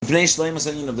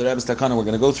of the Rebbe's Takana, we're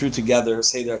going to go through together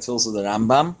Seder Atilsa the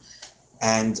Rambam,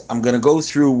 and I'm going to go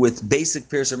through with basic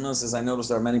Pirush HaMilos, as I noticed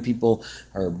there are many people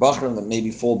or Bachrim that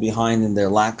maybe fall behind in their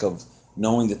lack of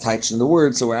knowing the taich in the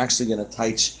words, so we're actually going to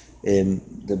taich in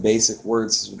the basic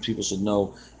words. People should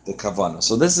know the Kavanah.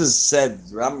 So this is said,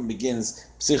 the Rambam begins,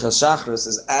 Psichas Shachris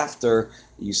is after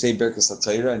you say Birkas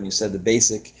HaTorah, and you said the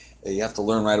basic, you have to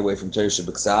learn right away from Torah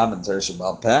Shebiksav and Torah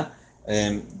Shebal Peh.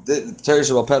 The Torah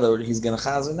Shebal Peh that he's going to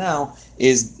chazer now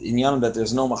is in Yom that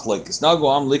there's no machlokes. Nagu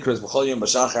am likras b'chol yom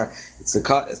b'shachar.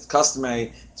 It's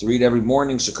customary to read every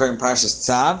morning Shekarim Parshas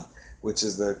Tzav, which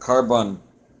is the carbon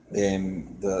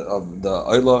of the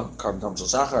Oila, carbon Tom Shel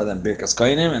Shachar, then Birkas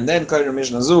Koinim, and then Koinim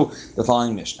Mishnah Zu, the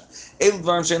following Mishnah.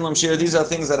 These are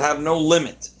things that have no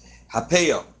limit.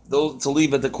 Hapeyo, those to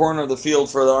leave at the corner of the field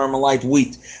for the Armalite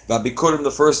wheat. Vabikurim,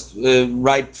 the first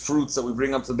ripe fruits that we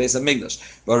bring up to the base of Migdash.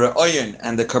 Oyin,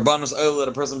 and the karbanos oil that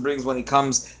a person brings when he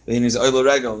comes in his oil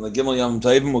regal, and the gimel yom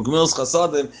ta'ivim, ugmils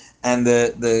chasadim, and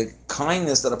the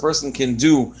kindness that a person can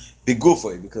do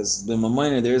bigufay, because the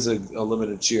mamayna there is a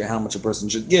limited share how much a person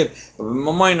should give. But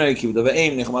mamayna kiv the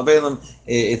ve'im nichem avelim,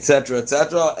 etc.,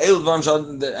 etc.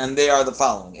 And they are the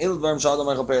following.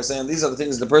 Saying these are the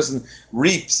things the person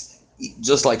reaps,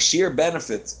 just like sheer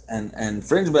benefit and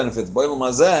fringe benefits, boil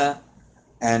mazeh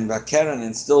and vakeren,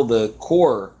 and still the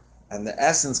core and the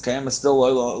essence kayam is still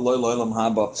loylam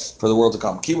haba for the world to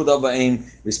come. Kibud abaim,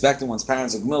 respecting one's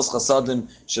parents, gmils chasadim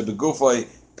shebegufay.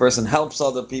 Person helps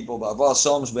other people,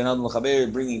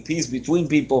 bringing peace between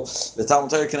people. The Talmud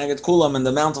Torah can get kulam, and the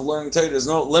amount of learning Torah, there's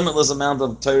no limitless amount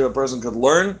of Torah a person could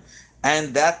learn,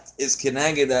 and that is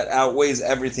keneged, that outweighs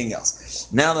everything else.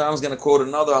 Now that I was going to quote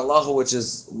another halacha, which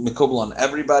is mikubal on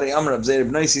everybody. Amr Abzeir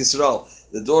Bnei Yisrael,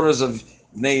 the daughters of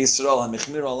Bnei Yisrael, and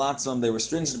Mechmir alatzam, they were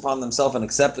stringent upon themselves and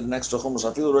accepted an extra chumash.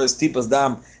 Afilu rois tipas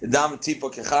dam tipa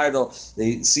kechardel.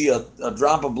 They see a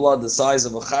drop of blood the size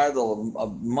of a chardel, a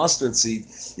mustard seed.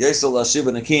 Yisrael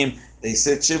shiva nakim. They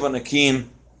sit shiva nakim,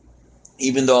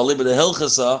 even though aliba the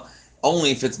hilchasa,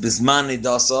 only if it's bismani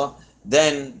dasa,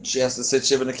 then she has to sit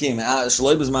shiva nakim.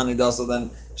 Shaloi bismani dasa,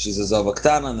 then she's a Zavak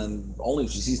Tana, and then only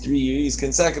if she sees 3 years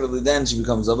consecutively, then she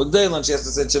becomes Zavak Deil, and she has to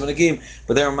sit Shiva Nakim.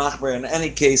 But they're Machber in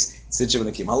any case, sit Shiva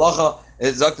Nakim. Halacha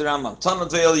is Dr. Rambam. Tanat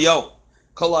ve'el yo.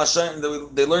 Kol Hashem,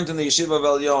 they learned in the yeshiva of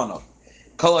El Yono.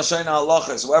 Kol Hashem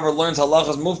halachas. Whoever learns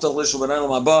halachas, muftach lishu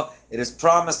b'neilam haba. It is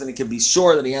promised, and he can be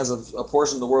sure that he has a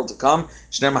portion of the world to come.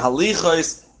 Shneim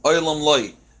halichos oilam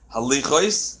loy.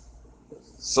 Halichos,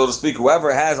 so to speak,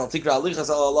 whoever has learns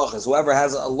halachas,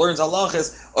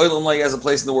 oilam loy, has a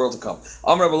place in the world to come.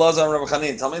 Amar Belazar, Amar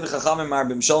Chanin, Talmid Chachamim mar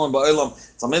b'mshalom ba'olam.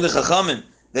 Talmid Chachamim,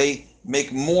 they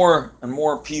make more and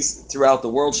more peace throughout the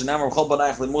world. Shenamar Chol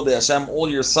Banayich Limudei Hashem, all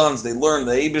your sons, they learn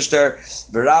the Eibishter,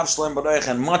 V'rav Shlem B'nayich,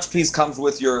 and much peace comes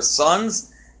with your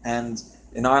sons. And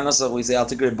in our Nusach we say, Al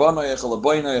Tikri B'nayich, Al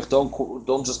Boynayich,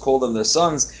 don't just call them their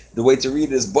sons. The way to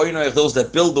read it is Boynayich, those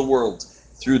that build the world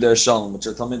through their shalom, which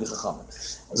are Talmid Chachamim.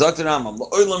 Zakter Rambam,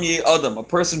 L'olam Yi Adam, a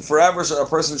person forever, a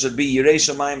person should be Yirei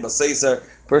Shamayim B'Seiser,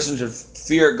 a person should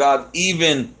fear God,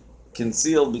 even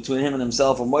concealed between him and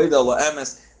himself, a Moida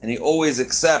La'emes, and he always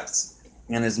accepts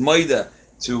and is Moida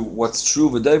to what's true.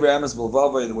 V'Dover Emes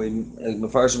B'Lvavai, the way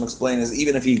Mefarshim explained is,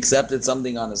 even if he accepted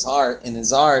something in his heart, and he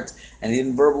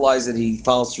didn't verbalize it, he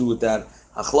follows through with that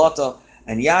Achlata.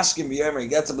 And Yashkim b'yomer, he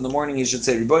gets up in the morning, he should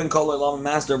say, Riboin kol olam,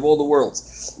 master of all the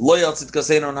worlds. Lo yatzit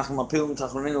kaseinu nachem apilum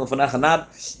tachruninu l'fanach.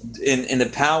 In the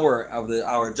power of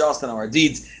our just and our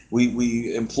deeds,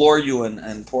 we implore you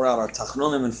and pour out our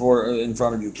tachnunim in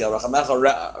front of you. Ki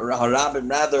rachamecha harabim,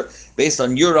 rather based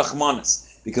on your rachmanis.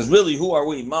 Because really, who are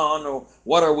we? Ma'anu,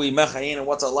 what are we? Mechayin,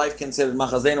 what's our life considered?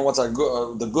 Machazenu, what's our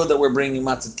the good that we're bringing?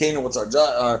 Matzitkenu, what's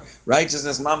our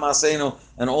righteousness? Ma'masenu,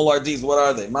 and all our deeds, what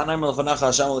are they? Ma'naim l'fanacha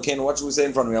Hashem l'keinu, what should we say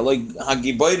in front of you? Like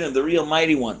Hagiboidim, the real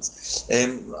mighty ones.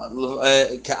 Ka'ayin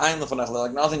l'fanacha,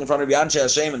 like nothing in front of you. Anshe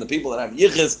Hashem, and the people that have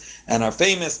yichis and are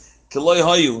famous. Kiloi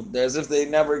hayu, they're as if they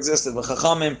never existed.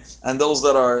 V'chachamim, and those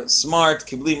that are smart,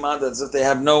 kibli mad, as if they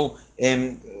have no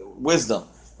wisdom.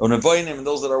 And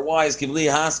those that are wise, kibli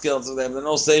haskel, so they have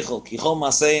no seichel. Kichol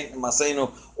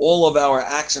maseinu, all of our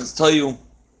actions tell you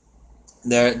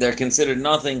they're considered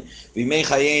nothing. V'mei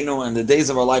chayenu, and the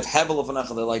days of our life, hevel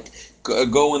of they're like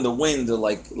go in the wind, they're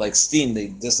like steam, they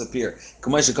disappear.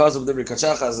 K'may shekaz of the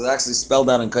Rikachachas is actually spelled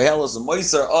out in Koheles.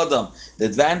 Moiser Adam, the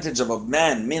advantage of a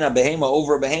man, mina behema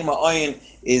over behema ayin,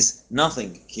 is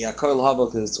nothing. Ki hakol haba,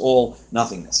 because it's all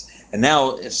nothingness. And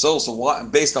now, if so,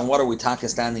 what? Based on what are we taka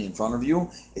standing in front of you?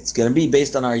 It's going to be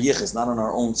based on our yichus, not on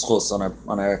our own schus, on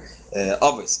our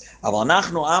obvious. Aval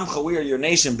nachnu amcha, we are your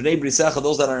nation. Bnei brisecha,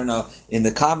 those that are in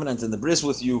the covenant and the bris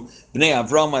with you. Bnei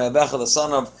Avram, Ayabecha, the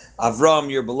son of Avram,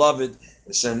 your beloved.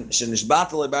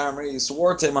 Shenishbata lebar Maria, you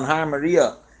swore to him on Har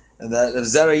Maria. And that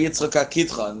Zera Yitzchak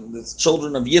Akitcha, and the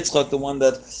children of Yitzchak, the one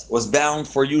that was bound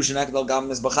for you, Shenekdal Gam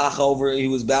Mizbachacha, over, he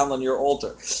was bound on your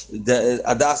altar. The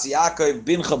Adas Yaakov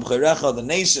Bincha B'cherecha, the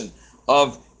nation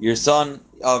of your son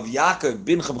of Yaakov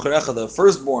Bincha B'cherecha, the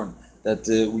firstborn that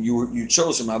you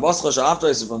chose him. From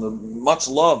the much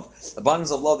love,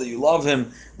 abundance of love that you love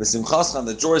him, V'simchascha,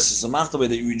 the joy,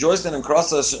 that you rejoiced in him.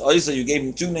 Krasa Oisa, you gave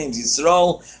him two names,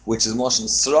 Yisrael, which is Moshe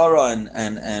Srara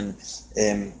and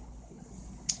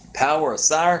power,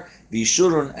 Asar,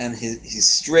 Vishurun, and he's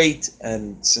straight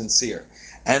and sincere.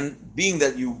 And being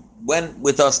that you went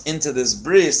with us into this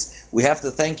bris, we have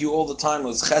to thank you all the time. It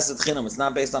was chesed chinam. It's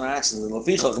not based on our actions.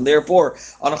 And therefore,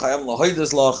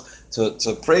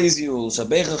 to praise you, to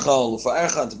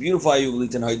beautify you,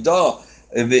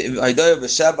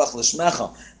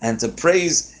 and to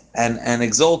praise and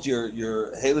exalt your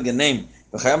heilige name.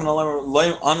 Say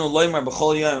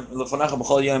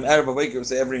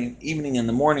every evening and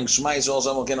the morning, Shema Yisrael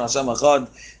Hashem Elokeinu Hashem Echad,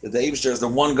 that the Eibishter is the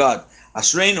one God.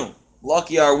 Ashrenu,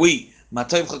 lucky are we.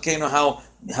 Matayv Chakeinu,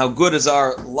 how good is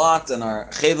our lot and our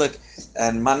chelik,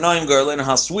 and Manoim Garlenu,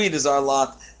 how sweet is our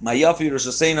lot. Mayafi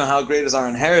Roshaseinu, how great is our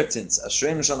inheritance.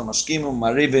 Ashrenu Shana Mashkimu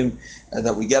Marivim,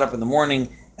 that we get up in the morning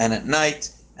and at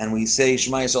night and we say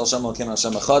Shema Yisrael Hashem Elokeinu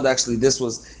Hashem Echad. Actually, this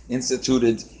was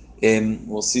instituted in,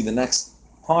 we'll see the next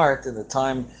part in the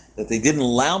time that they didn't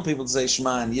allow people to say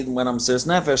Shema and Yidden went on Mesiras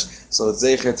Nefesh. So it's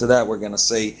zecher to that we're going to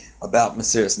say about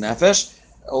Mesiras Nefesh.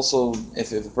 Also,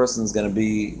 if a person is going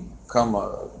to come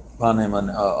upon him a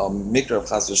mikra of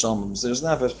Chas V'Shalom Mesiras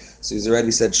Nefesh, so he's already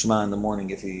said Shema in the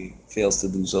morning if he fails to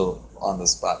do so on the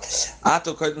spot.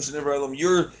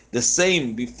 You're the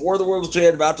same before the world was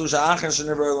created,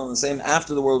 the same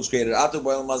after the world was created.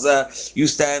 You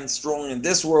stand strong in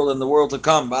this world and the world to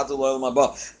come.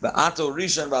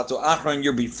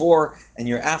 You're before and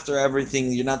you're after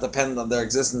everything. You're not dependent on their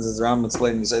existence, as Rambam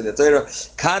explained. You say the Torah.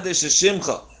 Kadesh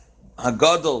Shimcha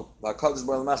Hagadol,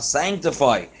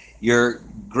 sanctify your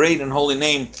great and holy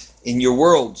name in your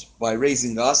world by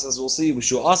raising us, as we'll see,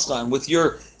 and with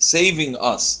your saving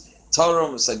us.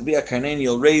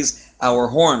 You'll raise our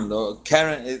horn. The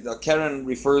keren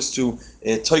refers to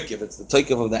toikev. It's the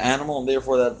toikev of the animal, and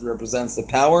therefore that represents the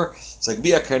power.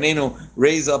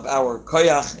 Raise up our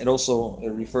koyach. It also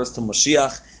refers to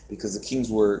Mashiach, because the kings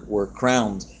were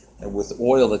crowned with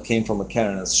oil that came from a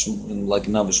keren, like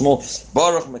Navi Shmuel.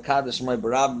 Baruch Mekadesh my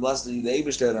Barab, blessed are you, the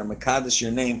Eibishter, and Mekadesh your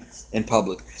name in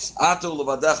public. Ato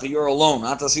levadecha, you're alone.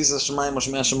 Ata sisa shemayim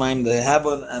Mashmei Shemayim, the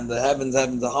heaven and the heavens,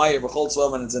 the higher, B'chol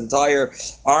Tzvav, and its entire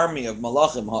army of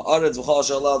Malachim, Ha'aretz V'chol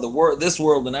Shallah, this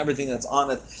world and everything that's on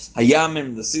it,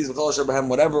 Hayamim, the seas, V'chol Shallah,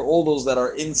 whatever, all those that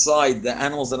are inside, the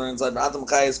animals that are inside, B'atam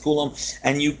Chayes Kulam,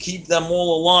 and you keep them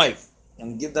all alive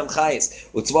and give them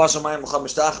chayis.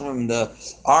 The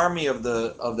army of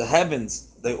the heavens,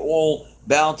 they all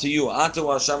bow to you. You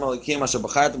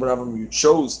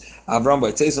chose Avram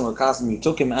by Tzeisim or Kasdim. You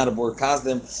took him out of Ur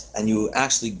Kasdim, and you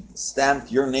actually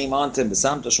stamped your name onto him.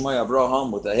 Besamta Shmoy Avraham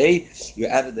with the hay. You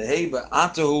added the hay, but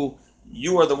Atahu,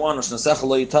 you are the one. You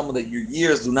tell me that your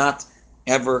years do not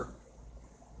ever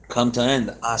come to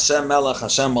end. Hashem Melech,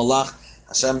 Hashem Malach.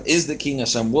 Hashem is the king.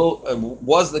 Hashem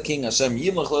was the king. Hashem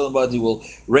Yimlech Le'olam, he will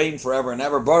reign forever and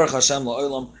ever. Baruch Hashem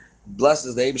La'olam, blessed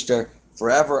is the Eibishter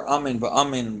forever. Amen. But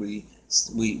Amen. We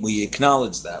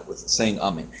acknowledge that with saying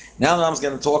Amen. Now I'm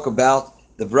going to talk about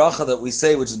the bracha that we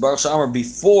say, which is Baruch Shamar,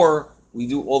 before we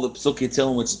do all the Psukei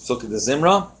Tehillim, which is Psukei de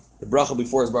Zimra. The bracha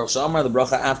before is Baruch Shamar. The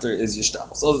bracha after is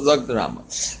Yishtabel. So Zog the Rambam.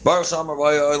 Baruch Shamar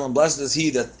V'haya Olam, blessed is he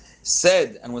that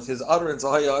said, and with his utterance,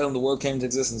 the world came into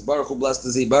existence. Baruch Hu, blessed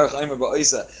is he. Baruch Aimer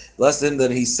Ba'isa, blessed him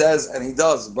that he says and he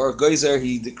does. Baruch Goizer,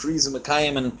 he decrees in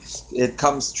Mekayim and it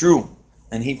comes true,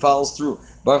 and he follows through.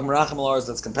 Baruch Merachim Al-Arz,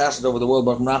 that's compassionate over the world.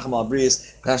 Baruch Merachim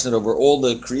Al-Brius, passionate over all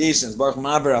the creations. Baruch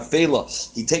Ma'aber Afela,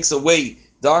 he takes away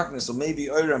darkness, so maybe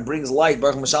Oira, and brings light.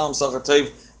 Baruch Mashalom Sachar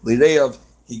Tov Lireyav,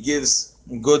 he gives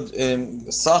good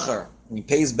Sachar. He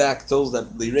pays back those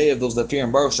that those that fear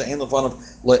him. Baruch She'ein Lefanov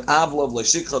Le'avlov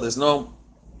Le'shikcha. There's no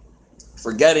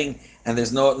forgetting, and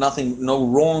there's no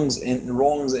wrongs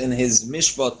in his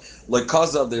mishpat.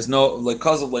 Le'kazav, there's no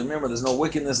le'kazav le'mirma. There's no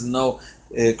wickedness and no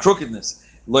crookedness.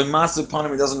 Le'masu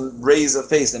panim, he doesn't raise a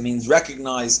face. That means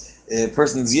recognize a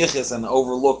person's yichus and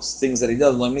overlooks things that he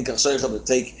does. Le'mikach sheichad, to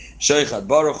take sheichad.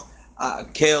 Baruch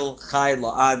Kel Chai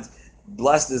La'ad,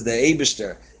 blessed is the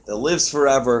Eibishter that lives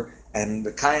forever, and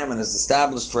the Kayam and is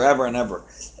established forever and ever,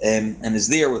 and is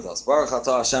there with us. Baruch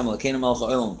atah Hashem Elokeinu melech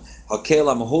haolam, hakel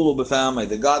hamahulu b'famei,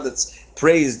 the God that's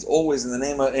praised always in the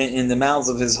name of, in the mouths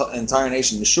of his entire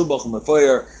nation, Meshubach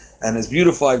u'mefoyer, and is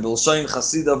beautified b'lshayin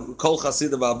chasidav kol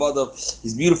chasidav abadav.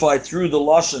 He's beautified through the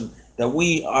lashon that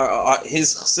we are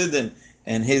his chassidim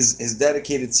and his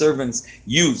dedicated servants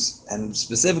use, and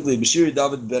specifically B'shiri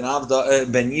David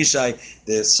ben Yishai,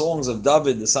 the songs of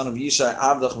David, the son of Yishai,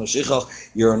 Avdach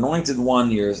Mashiachach, your anointed one,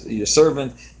 your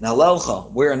servant.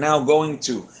 Nalelcha, we are now going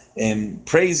to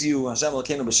praise you, Hashem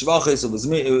Elokeinu b'shvachos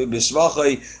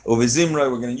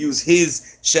u'v'zimroi. We're going to use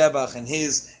his shebach and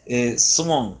his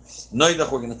song.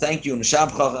 Noidach, we're going to thank you in the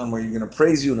Shabchach, and we're going to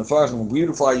praise you in the Farach, and we'll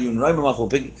beautify you in Raimamach,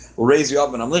 we'll raise you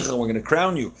up in Amlicha, and we're going to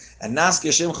crown you. And Naske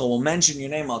Shimcha, we'll mention your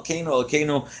name,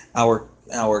 Elokeinu,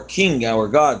 our King, our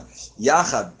God.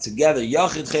 Yachad, together,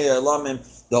 Yachid Chei Elamim,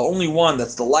 the only one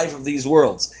that's the life of these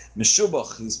worlds.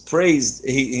 Meshubach, he's praised,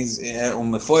 he's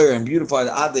Mefoyer and beautified,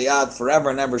 Ad Deyad, forever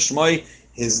and ever. Shmoi,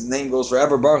 his name goes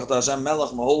forever. Baruch Hashem Melech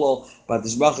Mahulal, but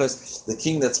the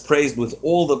King that's praised with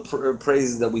all the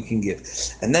praises that we can give.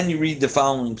 And then you read the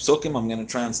following psukim. I'm going to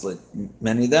translate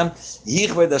many of them.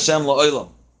 Yichved Hashem la'olam.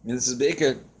 This is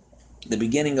Be'ikr. The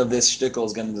beginning of this shtickle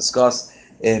is going to discuss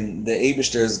the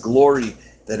Eibishter's glory,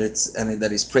 that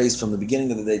he's praised from the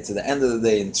beginning of the day to the end of the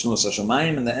day in Tzunos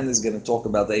HaShamayim, and the end is going to talk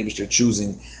about the Eibishter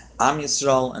choosing Am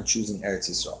Yisrael and choosing Eretz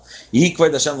Yisrael.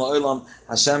 Yichved Hashem la'olam.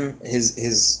 Hashem,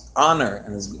 his honor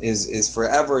and is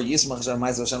forever. Yismach Hashem,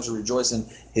 Ma'aser Hashem should rejoice in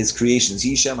his creations.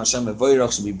 Yishem Hashem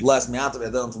Evoirach should be blessed. Me'atav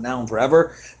Yadam from now and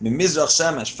forever. Mimizrach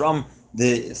Shemesh, from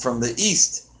the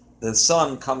east, the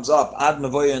sun comes up. Ad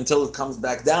Mevoya, until it comes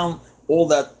back down. All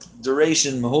that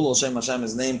duration, Mehulal Shem Hashem,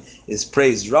 his name is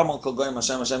praised. Ramal Kol Goyim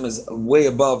Hashem is way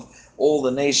above all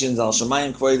the nations. Al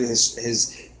Shemayim Kvoid,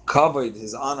 his kavod,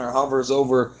 his honor hovers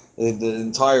over the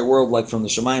entire world, like from the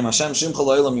Shemayim. Hashem Shimcha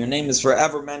Lo'olam, your name is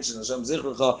forever mentioned. Hashem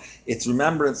Zichrecha, its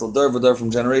remembrance l'dor v'dor, from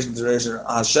generation to generation.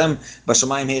 Hashem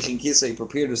B'Shemayim Heichin Kisei, he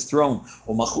prepared his throne.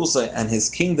 U'Machusay, and his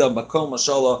kingdom Bakom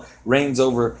Mashallah reigns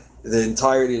over the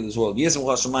entirety of this world. Yismach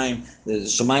Hashemayim, the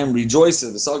Shemayim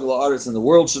rejoices. V'Sagla Aretz, and the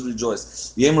world should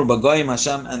rejoice. Yemru B'Goyim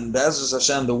Hashem, and Be'ezras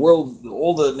Hashem, the world,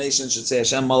 all the nations should say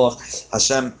Hashem Malach.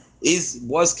 Hashem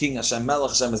was king. Hashem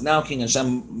Melech. Hashem is now king.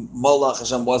 Hashem Malach.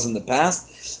 Hashem was in the past.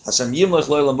 Hashem Yimlech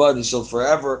Lo'olam V'ad, he shall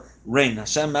forever reign.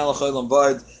 Hashem Melech Lo'olam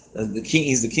V'ad, the king.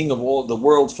 He's the king of all the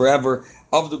world forever.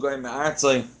 Avdu Goyim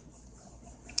Me'artzai,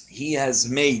 he has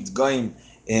made Goyim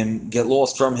get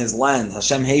lost from his land.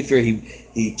 Hashem Hefer,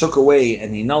 he took away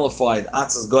and he nullified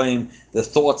Atzas Goyim, the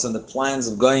thoughts and the plans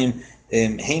of Goyim,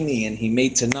 Heini, and he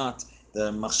made to naught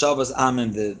the Machshavas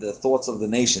Amim, the thoughts of the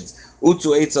nations.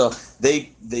 Utzu Eitza,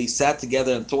 they sat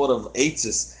together and thought of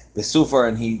Eitzis, Besufar,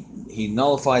 and he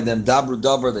nullified them. Dabru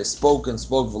Dabar, they spoke and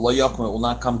spoke. V'lo Yakum, it will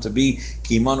not come to be.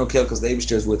 Ki Imanu Kel, because the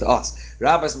Eibishter is with us.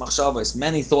 Rabbis Machshavas,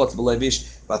 many thoughts.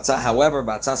 However,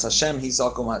 Batzas Hashem,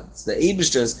 it's the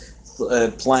Eibishter's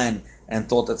plan and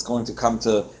thought that's going to come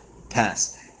to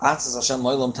pass. Atzas Hashem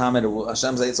Lo'olam Tamed,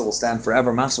 Hashem's Eitzah will stand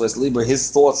forever. Machshavas Libra,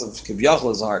 his thoughts of Kivyachal,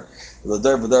 his heart, the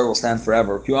L'dor v'dor will stand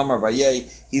forever. Kiyamar Vayeh,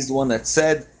 he's the one that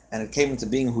said, and it came into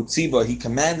being. Hutziba, he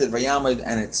commanded Vayamid,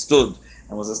 and it stood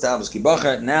and was established.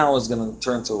 Kibacha now is going to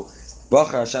turn to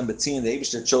Bachar Hashem Betzin. The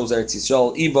Eibishter chose Eretz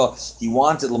Yisrael. Iba, he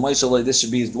wanted L'Moishalei, this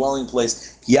should be his dwelling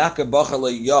place. Yaakov Bachar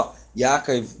Le'yah,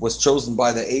 Yaakov was chosen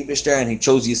by the Eibishter, and he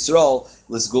chose Yisrael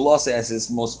L'Sgulase as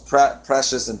his most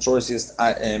precious and choicest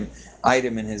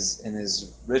item in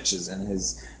his riches and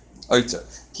his oiter.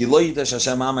 Ki lo yitash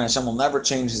Hashem Amay, Hashem will never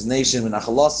change his nation,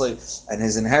 and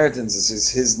his inheritance,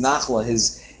 his nachla,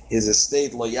 his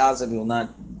estate. Lo yazav, he will not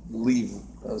leave.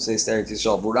 Say Eretz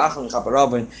Yisrael. Burachim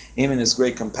chaparabin, him in his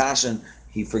great compassion,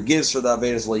 he forgives for the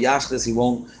avedas. Lo yashlis, he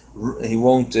won't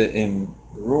ruin.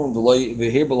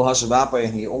 V'hir b'lo hashavapay,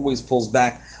 and he always pulls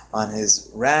back on his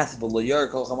wrath. But lo yer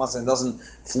kol chamas, and doesn't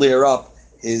flare up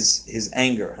his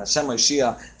anger. Hashem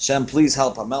Mashiach, Hashem, please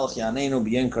help. Hamelech Yanenu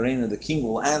B'yen Karenu, the King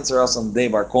will answer us on the day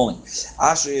of our calling.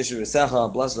 Asher Yeshu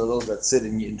V'secha, blessed are those that sit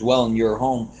and dwell in your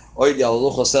home. Oid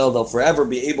Yalalucha Sel, they'll forever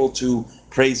be able to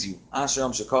praise you. Asher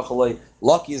Am Shekachalei,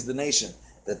 lucky is the nation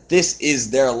that this is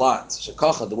their lot.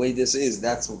 Shekacha, the way this is,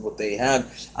 that's what they have.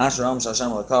 Asher Am Shashem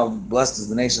Lakav, blessed is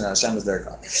the nation that Hashem is their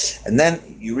God. And then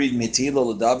you read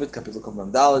Metilo David, Kapitel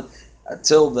Kufam Dalet,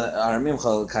 until the Aramim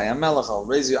Chal Kayam Melech, I'll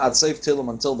raise you ad Seif Tehillim,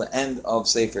 until the end of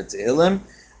Sefer Tehillim.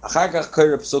 Achar Kach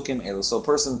Koyer Psukim Elu. So a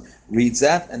person reads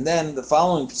that, and then the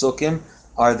following Psukim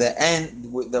are the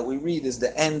end that we read is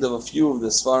the end of a few of the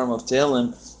Svarim of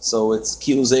Tehillim. So it's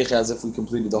Kilu Zeicha, as if we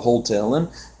completed the whole Tehillim.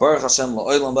 Baruch Hashem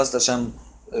La'olam, blessed Hashem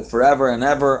forever and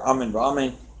ever. Amen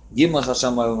v'amen. Yimlech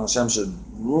Hashem La'olam, Hashem should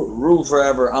rule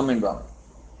forever. Amen.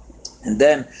 And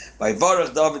then by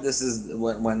Varach David, this is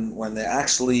when they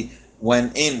actually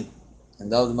went in, and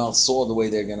David Melch saw the way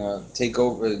they're gonna take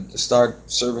over, start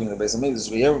serving the Beis Hamikdash.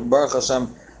 We hear Baruch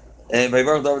Hashem. By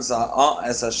Varach David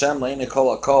as Hashem Le'inei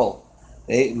Kol Hakol.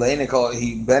 He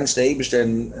benched the Eibishter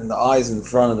in the eyes in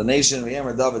front of the nation. We hear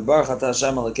David Baruch Ata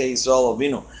Hashem Elokei Yisrael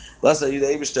Avinu. Blessed are you, the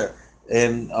Eibishter.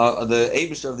 The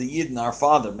Eibishter of the Yidden, our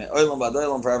Father, Olam Bad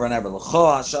Olam, forever and ever.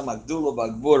 L'cho Hashem Agdula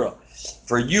Bagbura.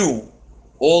 For you,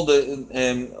 all the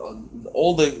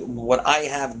what I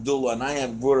have Gdula and I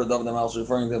have Gvura, David HaMelech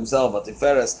referring to himself,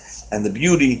 Atiferes, and the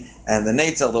beauty and the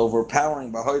Netzal, the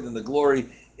overpowering, Bahoid, and the glory,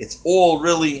 it's all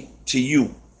really to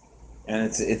you, and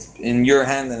it's in your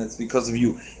hand, and it's because of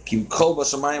you. Kim Kol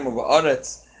B'Shamayim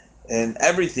U'Ba'aretz, and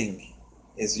everything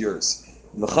is yours.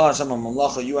 L'cha Hashem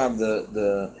HaMamlacha, you have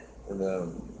the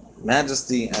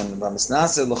majesty, and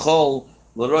B'Misnaseh L'chol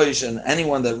L'Roish, and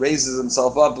anyone that raises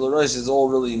himself up, L'Roish, is all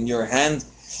really in your hand.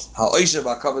 Ha'oishev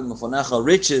ha'kavod mefonecha,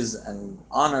 riches and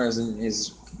honors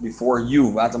is before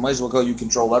you. You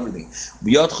control everything.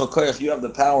 B'yodcha koyach, you have the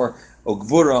power,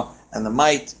 Gvura, and the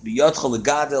might. B'yodcha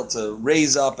legadel, to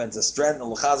raise up and to strengthen,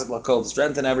 l'chazik l'kol, to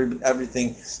strengthen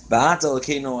everything. Ba'ata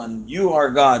l'keinu, and you are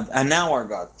God, and now are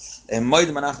God. And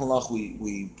moedim anachnu lach,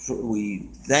 we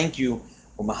thank you.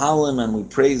 And we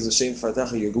praise the Shem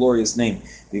Fartecha, your glorious name.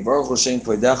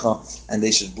 And they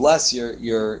should bless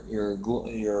your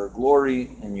glory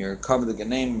and your coveted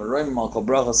name,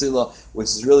 which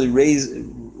is really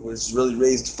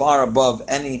raised far above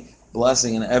any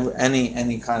blessing and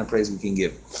any kind of praise we can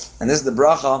give. And this is the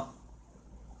bracha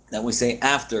that we say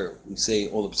after we say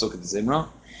all the Pesukei Zimra.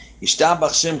 Yishtabach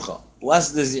Shimcha,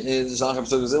 blessed is Yishtabach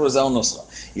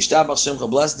Shimcha,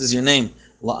 blessed is your name.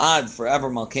 La'ad, forever,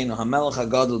 Malkeinu, HaMelech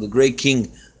HaGadol, the great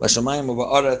King, L'Shamayim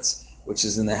U'Ba'aretz, which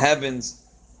is in the heavens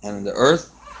and in the earth.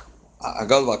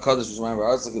 HaGadol HaKadosh, L'Shamayim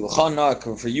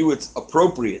U'Ba'aretz, for you it's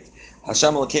appropriate.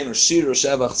 Hashem L'Keinu, Shir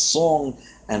Shevach, song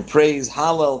and praise,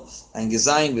 Hallel and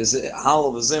Gezayim,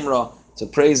 Hallel V'Zimra, to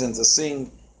praise and to sing,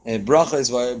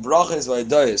 Brachos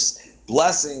V'Adoyos,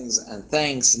 blessings and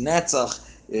thanks, Netzach,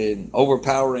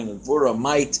 overpowering, Gvura,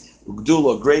 might,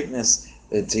 Ugdula, greatness,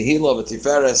 Tehillah,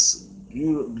 V'Tiferes,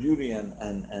 beauty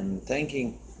and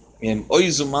thanking him,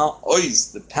 Oiz,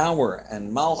 the power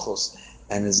and Malchus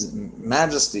and his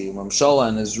majesty, Mamshala,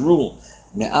 and his rule,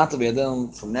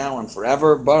 from now and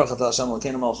forever.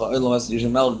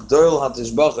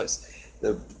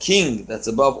 The King that's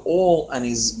above all, and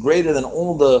he's greater than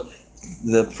all the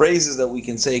praises that we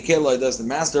can say. Keloi does, the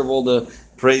master of all the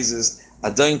praises.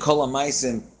 Adon Kol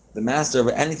HaMaisim, the master of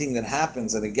anything that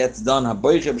happens and it gets done.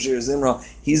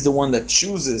 He's the one that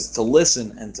chooses to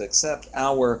listen and to accept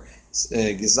our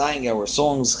gezaying, our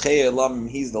songs.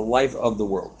 He's the life of the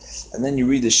world. And then you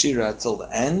read the Shira till the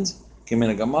end,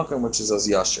 which is Oz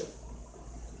Yashir.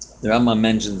 The Rambam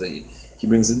mentions that he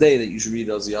brings a day that you should read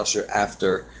Oz Yashir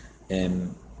after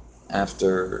Yishtabach.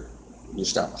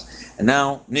 And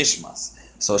now Nishmas.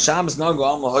 So Shabbos Nago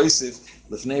Am Lahoisif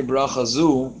Lefnei Bracha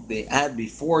Zu, they add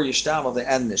before Yishtabach, they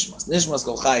add Nishmas. Nishmas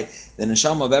Kol Chai, the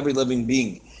neshama of every living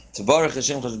being. Tvarach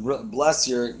Hashem, bless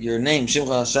your name,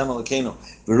 Shimcha Hashem Elokeinu.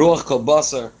 V'ruach Kol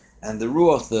Basar, and the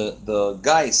ruach, the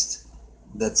geist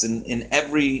that's in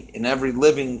every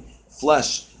living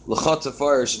flesh. L'chat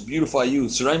Tafar should beautify you.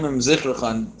 Suraimim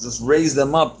Zichrachan, just raise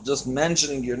them up, just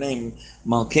mentioning your name.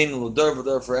 Malkeinu L'dor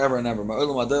v'dor, forever and ever.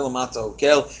 Ma'olam Adolam Ata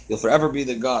Hokel, you'll forever be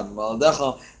the God.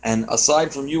 Ma'aldecha, and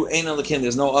aside from you, Ein Elokim,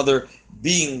 there's no other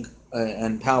being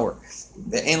and power.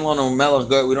 The Ein Lano Melech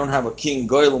Goy, we don't have a king,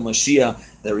 Goyel Mashiach,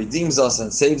 that redeems us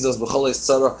and saves us b'chol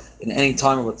tzara, in any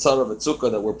time of a tzara,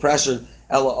 v'tzukah, that we're pressured.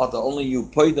 Ella Ata, only you,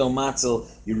 Poido Matzil,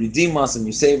 you redeem us and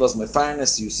you save us. My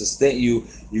fairness, you sustain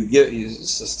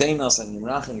us, and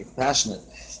you're compassionate.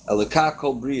 Elokah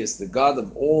Kol Brius, the God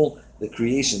of all the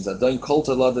creations. Adon Kol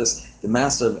Tolados, the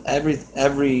master of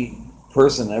every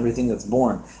person, everything that's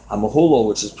born. Hamahulo,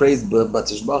 which is praised, but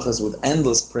Tishbachas, with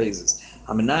endless praises.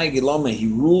 Hamanai Gilome, he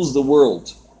rules the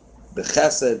world.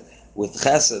 Bechesed, with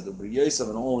Chesed, the B'Yosef,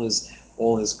 and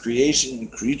all his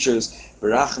creatures,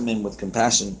 Berachimim, with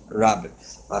compassion, Rabbi.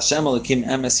 Hashem Elokim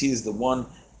Emes, he is the one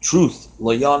truth.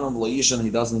 Lo Yanum, Lo Yishan, he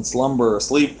doesn't slumber or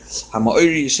sleep.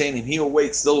 Ha'ma'ori Yishenim, he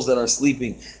awakes those that are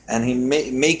sleeping, and he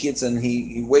makes and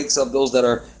he wakes up those that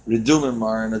are Redumim,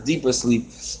 are in a deeper sleep.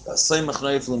 Seimach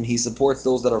Neiflim, he supports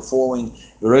those that are falling.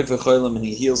 V'Roifei Cholim, and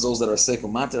he heals those that are sick.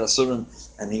 U'Mater Asurim,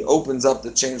 and he opens up the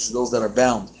chains to those that are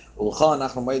bound. To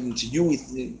you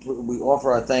we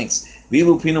offer our thanks.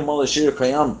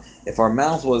 If our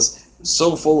mouth was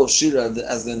so full of shira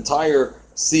as the entire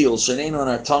seal, Shanenu, on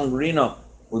our tongue, Rina,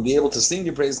 we'll be able to sing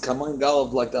your praise, Kaman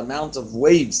Galav, like the amount of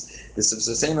waves, this is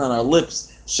the same on our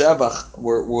lips, Shabach,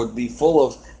 would be full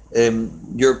of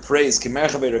your praise,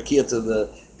 Kimercha Beirakia, to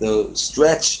the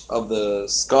stretch of the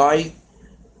sky,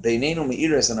 Beinenu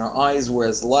Meiris, and our eyes were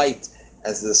as light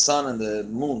as the sun and the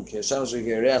moon.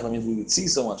 That means we would see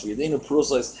so much. And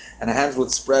our hands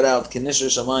would spread out, like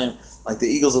the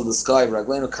eagles of the sky.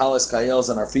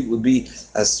 And our feet would be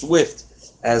as swift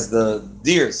as the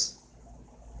deers.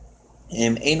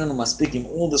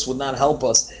 All this would not help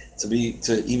us to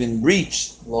even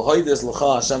reach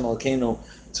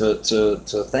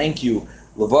to thank you,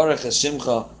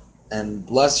 and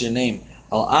bless your name.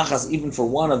 Even for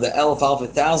one of the alpha,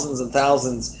 thousands and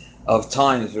thousands of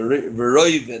times, and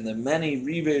the many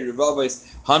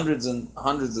hundreds and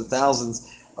hundreds of thousands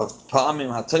of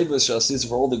pa'amim hatayvus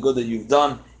for all the good that you've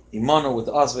done, imanu with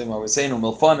us,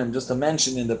 milfanim, just to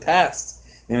mention in the past.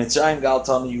 Mitzrayim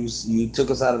Gal, you took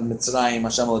us out of Mitzrayim,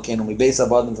 Hashem Elokeinu, we base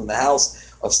Abadim from the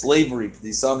house of slavery.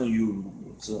 You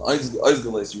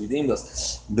redeemed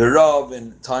us. Berav,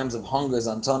 in times of hunger,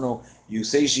 Zantanu, you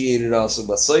satiated us.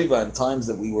 Basaiva, in times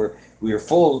that we were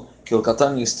full,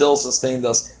 Kilkatan, you still sustained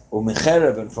us.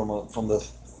 Umecherev, and from the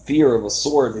fear of a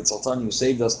sword, Itzaltan, you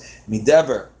saved us.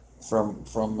 Midever,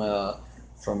 from a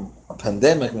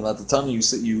pandemic, Milatatan,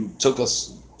 you took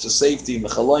us to safety,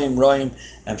 Mechalayim Raim,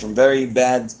 and from very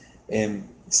bad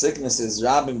sicknesses,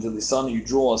 Rabim Delisanu, you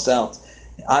draw us out.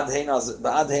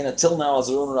 Till now,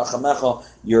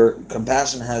 your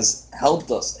compassion has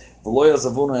helped us.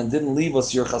 And didn't leave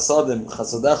us, your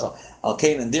chasadecha,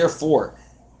 and therefore,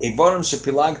 these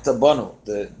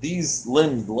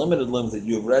limbs, the limited limbs that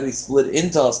you have already split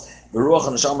into us,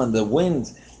 and the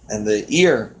wind and the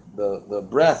ear, the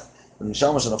breath,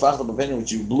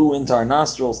 which you blew into our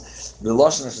nostrils, and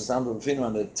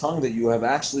the tongue that you have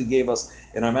actually gave us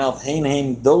in our mouth,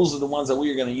 those are the ones that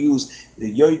we are going to use.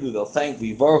 The yoidu, they'll thank,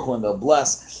 v'yivarchu, and they'll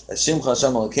bless Shimcha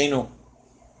Hashem Elokeinu,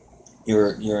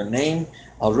 your name,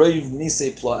 al roiv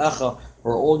nisei pla'echa,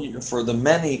 for the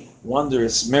many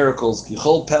wondrous miracles.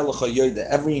 Kichol pelecha yoida,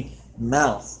 every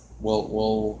mouth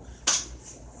will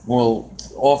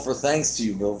offer thanks to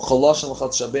you.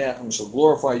 We shall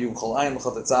glorify you.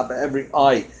 Every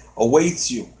eye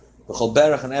awaits you.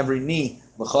 And every knee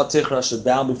should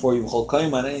bow before you.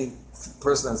 And any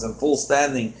person that's in full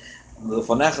standing in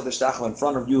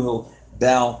front of you, he'll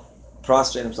bow,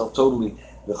 prostrate himself totally.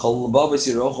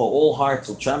 All hearts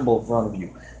will tremble in front of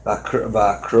you.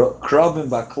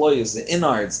 The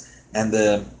innards and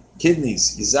the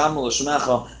kidneys,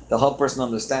 they'll help person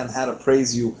understand how to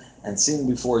praise you and sing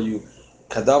before you.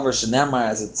 Kadavar Shenamar,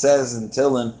 as it says in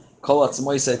Tehillim, Kol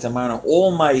Atzmoisei Tamarna,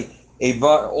 all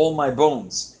my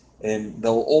bones, and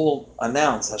they'll all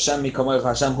announce, Hashem Mikamoich,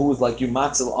 Hashem, who is like you,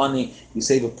 Matzil Ani, you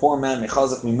save a poor man,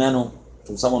 Mechazak Mimenu,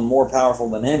 from someone more powerful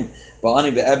than him,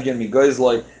 Ba'ani Be'evyan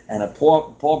Migoizloi, and a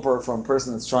pauper from a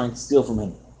person that's trying to steal from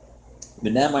him.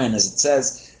 B'Nemar, and as it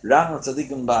says, Rachma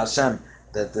Tzadikim Ba'Hashem,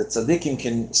 that the Tzadikim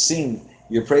can sing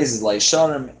your praises, like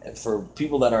Sharim, for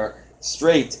people that are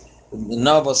straight,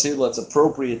 it's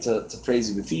appropriate to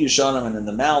praise you. B'fi Yishanim, and in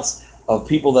the mouths of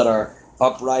people that are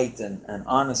upright and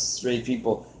honest, straight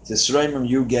people, Tisraimim,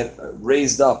 you get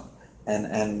raised up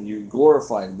and you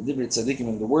glorified. B'dibri tzadikim,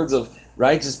 in the words of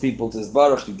righteous people,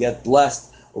 Tizbarach, you get blessed.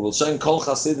 Or will kol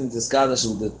chasidim tiskadash,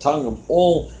 with the tongue of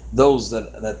all those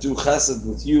that do chesed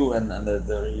with you and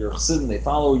your chasidim, they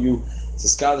follow you.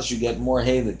 Tiskadash, you get more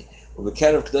halik. And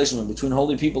between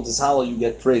holy people, Tishala, you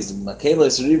get praised. In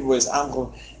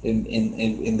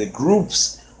the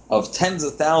groups of tens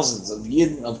of thousands of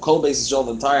Yidden, of Kol Beis Yisrael,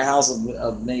 the entire house of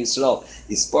Bnei Yisrael,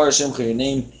 Yispar Shemcha, your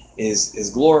name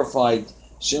is glorified.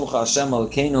 Shemcha Hashem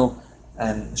Elokeinu,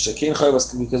 and Shekin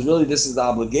Chayvas, because really this is the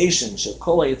obligation.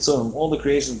 Shekol Yitzurim, all the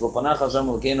creations, L'panach Hashem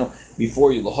Elokeinu,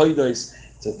 before you, L'hoidos,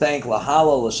 to thank,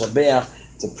 L'hala, L'shabeach,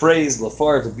 to praise,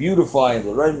 L'far, to beautify,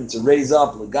 L'rayim, to raise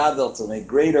up, L'gadel, to make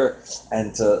greater,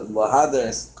 and to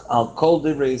L'hader, Al Kol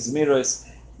Divrei Zmiros,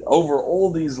 over all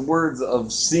these words of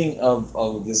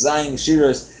Gezayim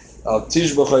Shiros, of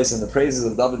Tishbachos, and the praises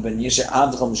of David ben Yisha,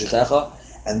 Adcham Shechecha.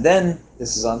 And then,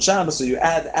 this is on Shabbos, so you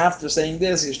add, after saying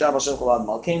this, Yishtab Hashem Cholad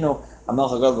Malkeinu, Amelch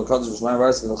HaGad V'Kadosh V'Shmayim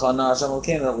V'Aretz V'Lecha Na Hashem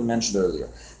Malkeinu, that we mentioned earlier.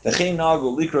 V'chein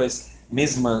Nagu Likros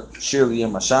Mizmar Shir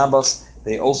L'Yom HaShabbos.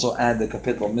 They also add the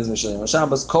capital Mizmar Shir L'Yom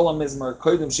HaShabbos. Kol HaMizmar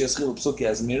Kodim She'eschil P'suki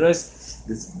Azmiros.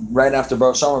 It's right after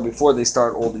Baruch Shamar, before they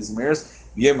start all these mirs.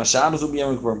 Yom HaShabbos will be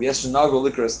Yom Kippur. Yeshon Nagu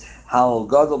Likros Halal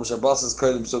Gadol B'Shabbos is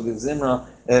Kodim P'suki Zimra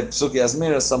P'suki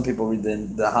Azmiros. Some people read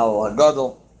the Halal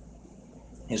HaGadol.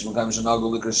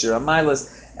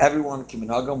 Everyone,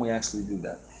 Kiminagam, we actually do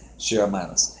that. Shir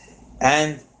HaMailas.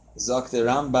 And Zakte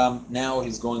Rambam, now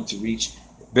he's going to reach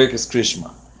Birkas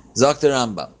Krishma. Zakta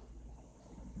Rambam.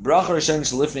 Bracha Rishon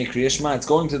Shalifnei Kriyishma. It's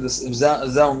going to this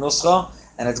Zel Nuscha,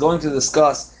 and it's going to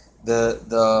discuss the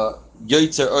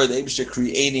Yotzer, or the Eibusher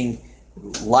creating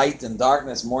light and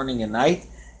darkness, morning and night,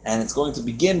 and it's going to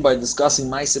begin by discussing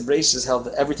Ma'aseh Bereishis, how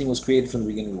everything was created from the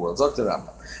beginning of the world. Zakta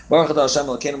Rambam. Baruch Atah Hashem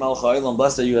Elokeinu Melech Ha'olam.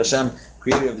 Blessed are you, Hashem,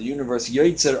 creator of the universe.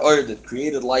 Yotzer Or, that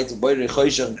created light, Boirei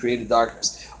Choshech, and created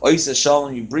darkness. Oiseh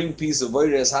Shalom, you bring peace.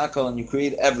 Boirei Es Hakol, and you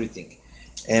create everything.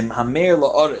 Hamer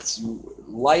La'aretz, you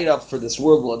light up for this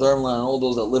world, and all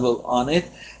those that live on it.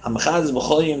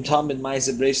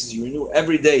 You renew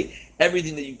every day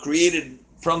everything that you created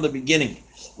from the beginning.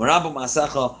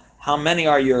 How many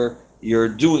are your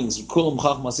doings?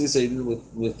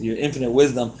 With your infinite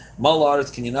wisdom.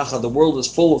 The world is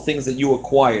full of things that you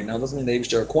acquired. Now, it doesn't mean that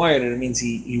Eibishter acquired it. It means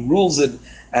he rules it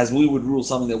as we would rule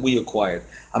something that we acquired.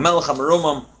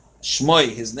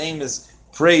 His name is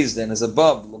praised and is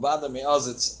above.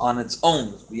 It's on its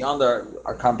own, it's beyond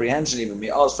our comprehension even.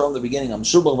 Me'az, from the beginning.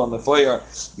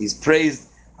 He's praised.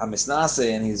 And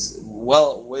he's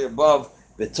way above.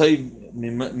 From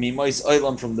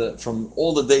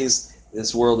all the days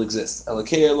this world exists.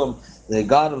 The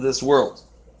God of this world.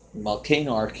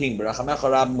 Malkeinu, our King.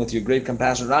 With your great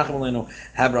compassion, have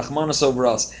Rachmanos over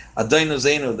us. Adaynu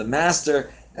Zenu, the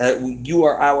Master. You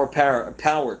are our power.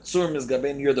 Tzur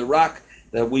Mizgaben, you're the rock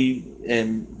that we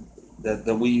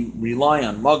rely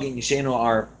on. Magin Yishenu,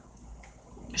 our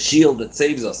shield that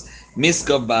saves us.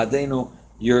 Miskav Ba'adenu,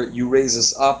 you raise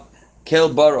us up.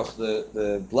 Kel Baruch,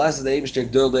 the blessed Eibishter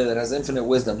Gdolei that has infinite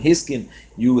wisdom. Hiskin,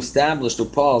 you established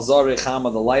Upal Zarei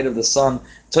Chama, the light of the sun.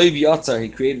 Toiv Yatzar, he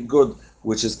created good,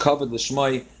 which is covered the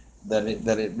Shmai, that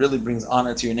it really brings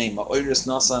honor to your name. Ma'oiris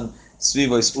Nasan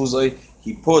Svivois Uzoi,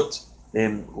 he put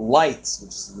lights, which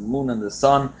is the moon and the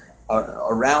sun,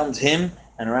 around him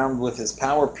and around with his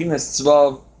power. Pinas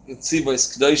Tzvav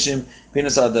Tzivois Kedoshim.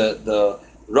 Pinas are the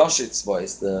Rosh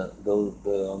Tzvais, the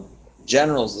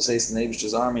generals, the Seis and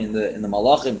Eibishter's army in the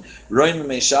Malachim. Roim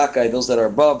Me Shakai, those that are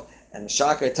above, and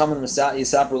Shakai Taman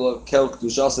Yisapru Kel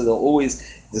Kedushasa, they'll always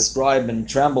describe and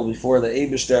tremble before the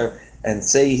Eibishter and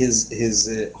say his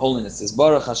holiness. His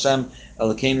Baruch Hashem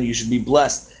Elokeinu, you should be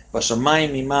blessed.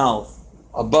 Vashamayim Imal,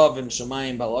 above in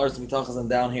Shemayim, Bal Arz Mitachas, and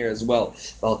down here as well.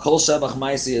 Bal Kol Shebach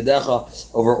Ma'aseh Yadecha,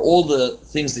 over all the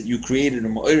things that you created,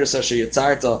 and Mo'iras Asher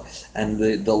Yatzarta, and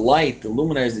the light, the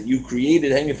luminaries that you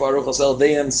created, Hemi Faruch Hasel,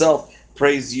 they themselves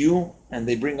praise you, and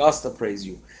they bring us to praise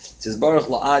you. It says Baruch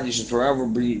La'ad, you should forever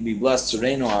be blessed.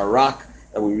 Tzurenu, our rock,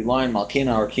 that we rely on.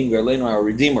 Malkeinu, our King. Garleinu, our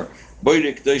Redeemer.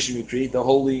 Boirei Kedoshim, you create the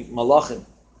holy Malachim.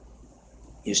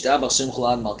 Yishtabach Shem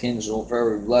Chalad Malkeinu, shall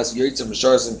forever be blessed. Yotzim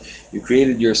Mesharsim, you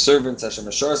created your servants, Hashem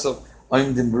Mesharsav,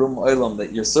 Oimdim B'rum Olam,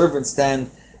 that your servants stand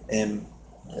B'rum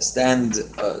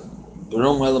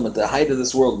Olam, at the height of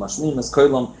this world. Mashlim Es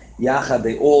Koilam Yachad,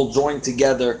 they all join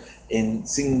together in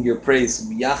singing your praise.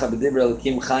 Yachad B'divrei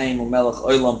Elokim Chaim U'Melech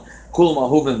Olam. Kulam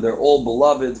Ahuvim, they're all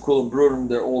beloved. Kulam Brurim,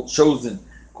 they're all chosen.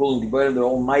 Kulam Gibayim, they're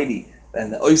all mighty.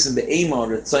 And the Oisim Be'ema,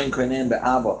 the Tzayin Koinen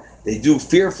Be'aba, they do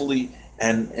fearfully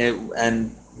and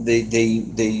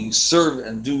they serve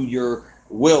and do your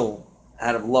will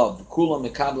out of love. Kulam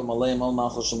Mekablam Aleim Al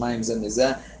Malchus Shemayim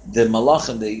Zemizeh, the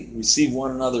Malachim, they receive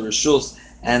one another Rishus,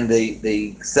 and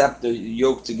they accept the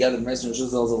yoke together.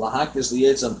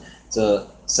 To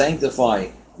sanctify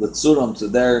Litzuram, to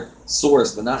their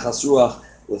source, Benachas Ruach,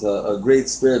 with a great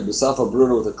spirit, B'safa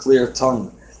Bruta, with a clear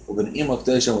tongue, with an Imach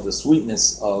Dosham, with a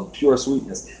sweetness, of pure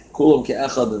sweetness. Kulam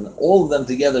Ke'echad, and all of them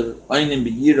together, Einim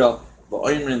B'yira,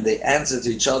 Ba'oimrim, they answer to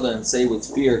each other and say with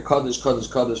fear, Kaddish, Kaddish,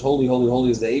 Kaddish, holy, holy,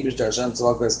 holy is the Eibishter Hashem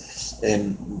Tzavakas,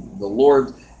 and the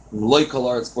Lord, M'loi Kol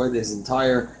Haaretz, his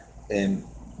entire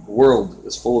world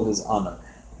is full of his honor.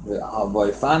 The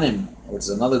Hava'ifanim, which is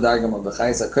another diagram of the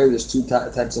Chayes HaKodesh, two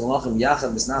types of Malachim,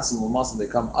 Yachad, Misnasim, L'masim, they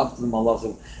come up to the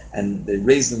Malachim and they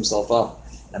raise themselves up.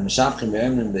 And Meshapchim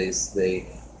Be'emrim, they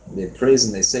praise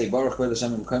and they say, Baruch Kved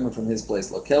Hashem, coming from his place.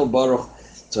 Lakel Baruch,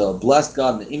 to a blessed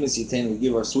God, the Imis Yitain, we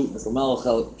give our sweetness, L'melech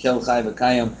Kel Chai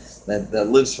V'kayim, that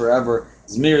lives forever.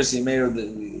 Zmiris Yimeru,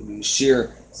 we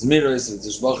share Zmiris,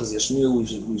 Tishbachas Yashmir,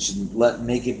 we should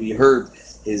make it be heard.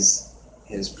 His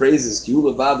praises,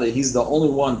 Kiula Vada, he's the only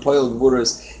one, Poyel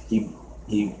Gvuras, he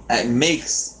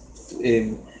makes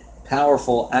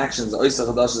powerful actions, Oisach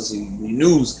Hadashas, he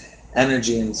renews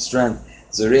energy and strength,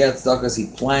 Zeriyat Tzedakahs, he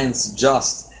plants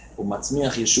just,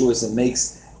 Umatzmiach Yeshuas, and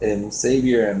makes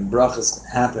Savior and Brachas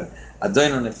happen.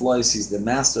 Adonai Neflois, he's the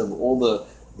master of all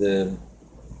the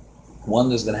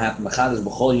wonders that happen. Mechadash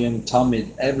B'chol Yom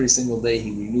Tamid, every single day he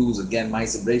renews again.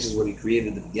 Ma'aseh Bereishis, what he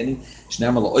created at the beginning.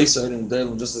 Shnei L'Oisar and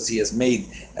Doilam, just as he has made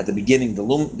at the beginning the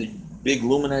big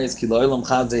luminaries. Ki L'Olam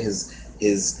Chadze,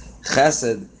 his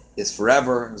Chesed is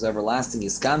forever, is everlasting.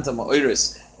 Iskanta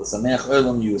ma'iris, l'sameach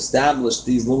olam, you established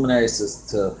these luminaries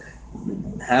to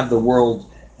have the world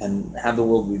and have the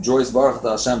world rejoice. Baruch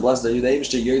Hashem, blessed are you, the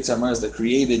Eibishter Yitzhak Maris that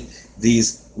created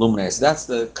these luminaries. That's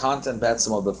the content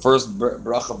betzim of the first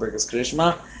bracha, Birkas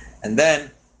Krishma, and then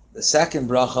the second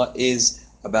bracha is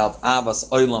about Avas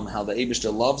Olam, how the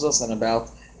Eibishter loves us, and about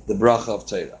the bracha of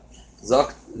Torah.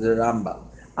 Zok the Rambam.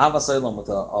 Avas Olam, with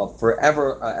a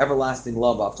forever, everlasting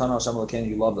love. Avtanu Hashem Elokeinu,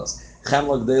 you loved us. Chem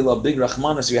Lagdela, big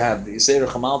Rachmanis you had. You say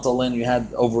Rachamal Talen, you had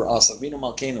over us. Avinu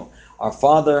Malkeinu, our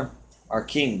Father, our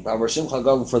King. Babar Shimcha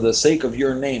Gadol, for the sake of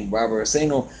your name. Babar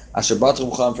Seinu Asher Batu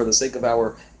B'Cham, for the sake of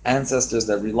our ancestors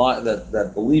that rely,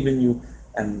 that believe in you,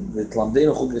 and the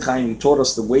Tlamdeinu Chuk L'Chaim, you taught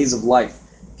us the ways of life.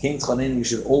 King Tchanin, you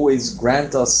should always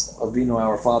grant us, Avinu,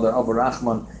 our Father, Avar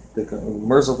Rachman, the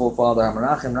merciful Father,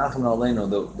 Hamarachim Rachman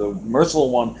Aleinu, the merciful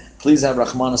one, please have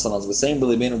Rachmanis on us. The same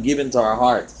B'Lebeinu, give into our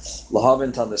heart,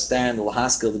 Lahavin, to understand,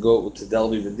 Lahaskel, to go to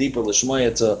delve even deeper,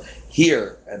 Lishmoya, to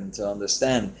hear and to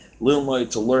understand, Lilmoy,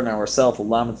 to learn ourselves,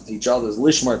 Ulam, to teach others,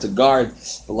 Lishmar, to guard,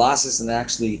 Velasis, and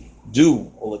actually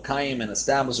do, Olakayim, and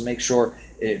establish and make sure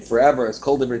forever, as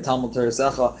Kol Divrei Talmud Torah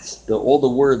Secha, all the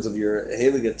words of your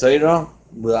Heilige Torah,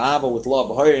 with Abba, with love,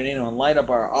 and light up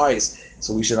our eyes,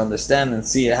 so we should understand and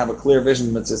see, have a clear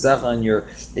vision, mitzvah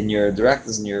in your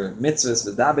directives, in your mitzvahs,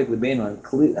 v'dabek l'beinu, and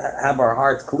have our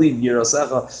heart cleave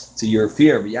yirosecha to your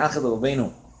fear, v'yachad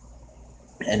l'beinu,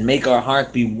 and make our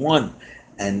heart be one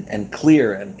and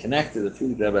clear and connected. The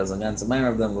Frierdiker Rebbe has against the manner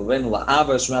of them, l'beinu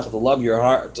la'ava shmech, to love your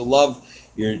heart, to love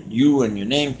you and your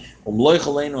name,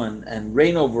 and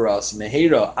reign over us,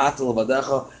 mehera atal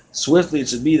vadecha. Swiftly it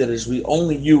should be that it should be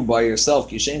only you by yourself,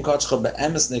 because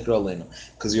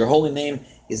your holy name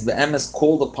is be'emes,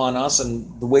 called upon us, and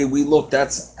the way we look,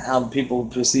 that's how people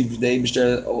perceive the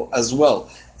Eibishter as well.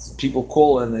 People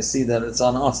call and they see that it's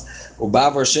on us.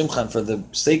 Ubavar Shimchan, for the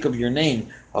sake of your name,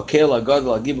 Akel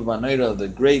Agadol Agibah Banoida, the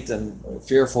great and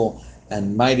fearful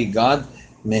and mighty God,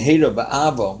 Mehera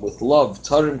Ba'ava, with love,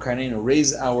 Tarim Karnenu,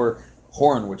 raise our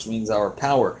horn, which means our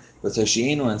power,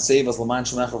 and save us, Laman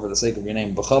Shemecha, for the sake of your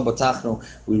name. B'cha Batachnu,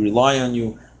 we rely on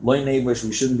you. Loy Neivish,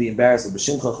 we shouldn't be embarrassed.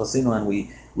 B'shimcha Chasinu, and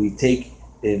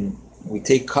we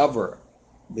take cover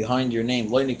behind your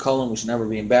name. Loy Nikolim, we should never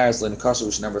be embarrassed. Loy Nikasha,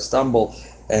 we should never stumble.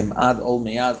 Ad Ol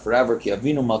Meyad, forever. Ki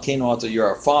Avinu Malkeinu Ata, you're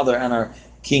our Father and our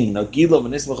King. Nagila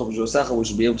V'nismacha B'Josecha, we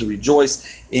should be able to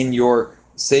rejoice in your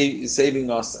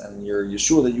saving us and your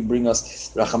Yeshua that you bring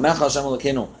us. Rachamecha Hashem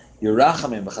Elokeinu, your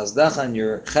Rachamim, B'chazdecha, and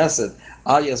your Chesed,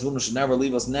 Al Yazvunu, should never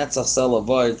leave us, Netzach Sel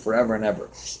Avoid, forever and ever.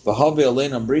 V'havi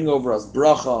Aleinu, bring over us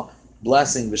bracha,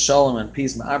 blessing, v'shalom, and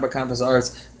peace, Ma'arba Campus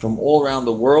Arts, from all around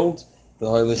the world,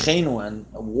 V'halichenu, and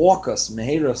walk us,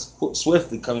 Mehera,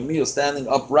 swiftly, Kamimiyo, standing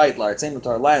upright, La'artzenu, to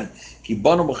our land, Ki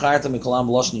Banu B'charta Mikolam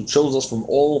Lashon, you chose us from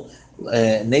all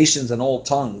nations and all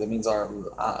tongues. That means our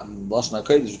Lashon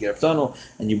HaKodesh, Gerftanu,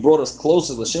 and you brought us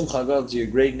closer, L'Shimcha God, to your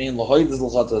great name, L'hoides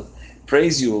L'chatat,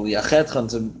 praise you,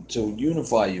 to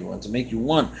unify you and to make you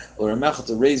one,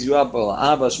 to raise you up, to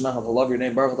love your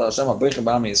name, Baruch Hashem,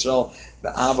 Yisrael,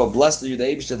 Ba'ava, blessed are you, the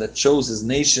Eibishter that chose his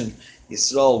nation,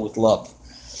 Yisrael, with love.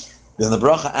 Then the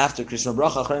bracha after Krishma,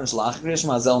 bracha achrein shalach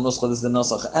Krishma, azel nuscha, this is the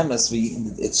nosach emes,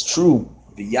 it's true,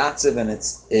 v'yatziv, and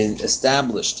it's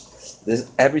established.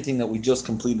 This, everything that we just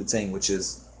completed saying, which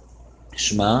is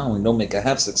Shema, we don't make a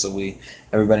hefsek, so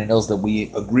everybody knows that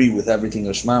we agree with everything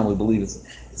of Shema, and we believe it's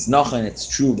nachon, it's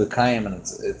true, v'kayim, and it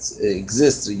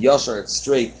exists, yashar, it's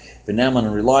straight, v'neman,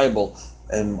 and reliable,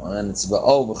 and it's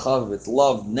ba'o, v'chav, it's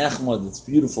love, nechmod, it's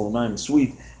beautiful, naim,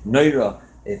 sweet, neira,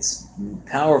 it's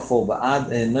powerful,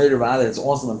 neira v'ad, it's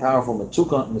awesome and powerful,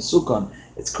 mesukon,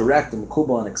 it's correct, and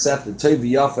mekubal, and accepted, tov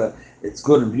v'yafa, it's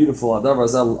good and beautiful, adavar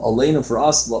zel aleinu, for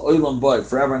us, la'olam boy,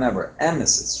 forever and ever,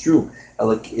 emes, it's true.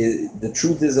 The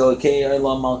truth is Elokei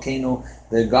Olam Malkeinu,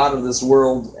 the God of this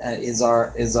world is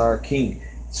our King.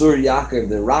 Tzur Yaakov,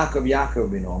 the Rock of Yaakov,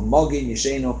 Mogin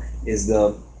Yishenu is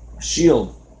the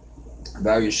shield of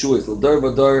our Yeshua. It's L'dor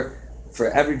V'dor, for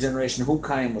every generation. Hu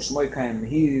Kaim, Shmoi Kaim,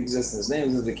 he exists. His name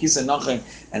is the Kisei Nachem,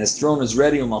 and his throne is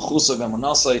ready. Malchusa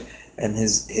v'Manasai, and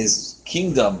his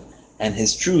kingdom and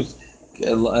his truth.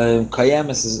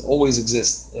 Kayamis is always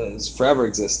exists, forever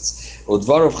exists.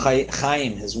 Udvar of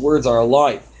Chaim, his words are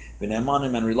alive,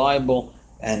 v'ne'emanim, and reliable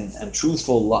and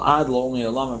truthful. La'ad only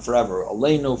olam, and forever.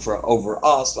 Aleinu, for over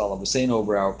us, v'alavuseinu,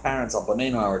 over our parents,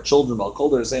 albaneinu, our children,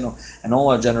 v'alkol dereseinu, and all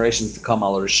our generations to come.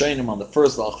 Al rishonim, on the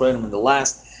first, v'alchreinim, and the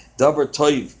last. Davar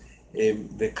toiv,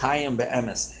 v'kayim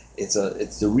be'emes.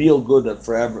 It's the real good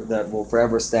that will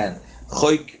forever stand.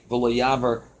 Choik v'lo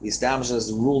yaver, we establish as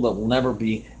a rule that will never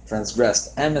be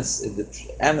transgressed. Emes,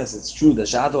 it's true that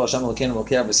Sha'atu Hashem Elokeinu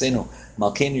Elokei Aviseinu,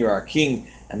 Malkeinu, you're our king,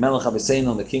 and Melech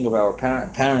Aviseinu, the king of our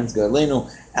parents, Galenu,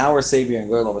 our savior, and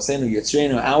Goel Aviseinu,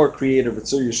 Yitzreinu, our creator,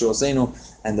 V'tzur Yeshuaseinu,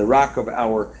 and the rock of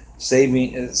our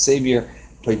savior.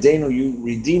 Paidenu, you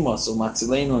redeem us,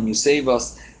 Umatzilenu, and you save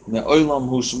us. Me'olam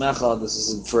hu shmecha, this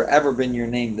has forever been your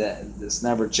name, that this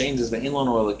never changes. Ve'inlon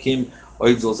or Elokim,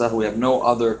 Oidzol Zech, we have no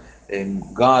other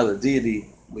God or deity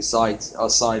besides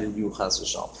outside of you, Chas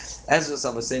v'Shalom.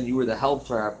 Ezra was saying, you were the help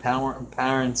for our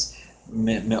parents,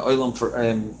 me'olam,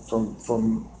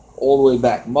 from all the way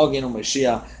back. Magin and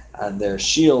Mashiach, and their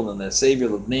shield and their savior,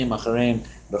 L'bnei Machareim,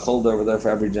 Bechol over there for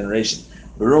every generation.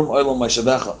 Berum olam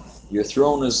Mashabecha, your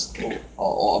throne is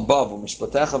above,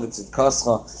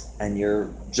 and your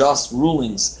just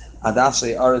rulings,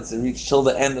 Adafshe Aretz, they reach till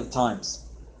the end of times,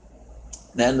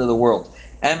 the end of the world.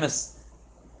 Emes,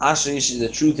 the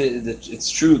truth, it's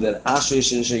true that Asher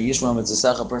Yishma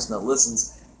Mitzvah, a person that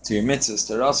listens to your mitzvahs,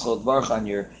 to Raschot Baruch, on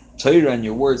your Torah and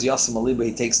your words, Yasim Aliba,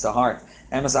 he takes to heart.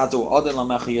 Emes Atu Adon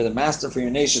Lamecha, you're the master for your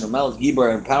nation, a Melech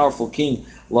Gibar, and powerful king,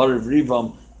 Lord of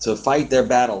Rivam, to fight their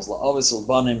battles, La'avis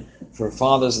Ulbanim, for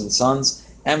fathers and sons.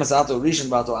 Emes Atu Rishon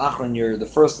Bato Achron, you're the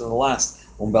first and the last.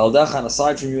 And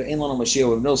aside from you, Einlon Mashiach,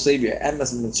 we have no savior.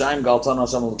 Emes Mitzrayim Galtan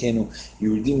Hashem Elokeinu,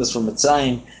 you redeem us from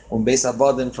Mitzrayim, Beis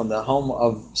Avadim, from the home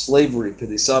of slavery.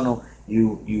 Pedisanu,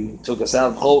 you took us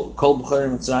out. Kol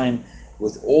B'chorim Mitzrayim,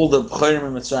 with all the B'chorim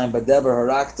in Mitzrayim. Badeber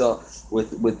Harakta,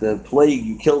 with the plague,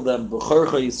 you killed them.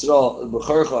 B'chorcha Yisrael,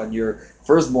 B'chorcha, and your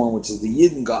firstborn, which is the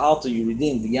Yidden Ga'alta, you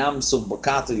redeemed. The Yamsuf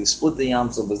Bakata, you split the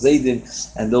Yamsuf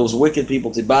Bazedin, and those wicked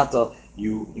people Tibata,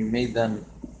 you made them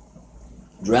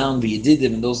drown.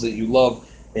 V'yedidim, and those that you love,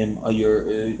 your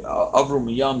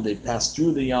Avrum Yam, they passed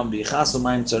through the Yam, V'yichasu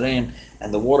Mayim Tzareim,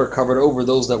 and the water covered over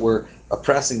those that were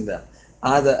oppressing them.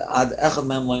 Ad Echad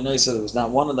Mem Lo'inoisa, there was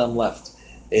not one of them left,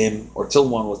 or till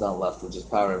one was not left, which is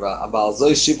power. Abal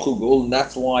Zoy Shibchu Geul, and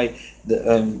that's why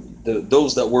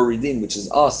those that were redeemed, which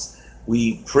is us,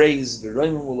 we praise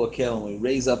V'roimim Ulokel, and we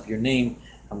raise up your name,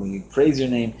 and we praise your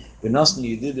name. V'nasnu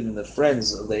Yedidim, and the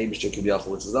friends of the Eibishter Kiviyachol,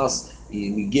 which is us.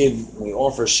 We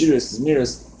offer shiras,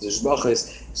 zmiras,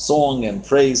 tishbachis, song and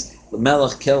praise. The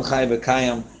Melech Kel Chai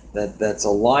V'Kayam, that's a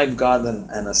live God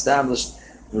and established.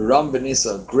 V'ram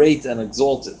B'nisa, great and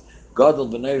exalted. Gadol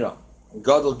B'neira,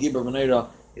 Gadol Gibar B'neira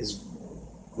is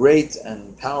great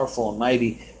and powerful and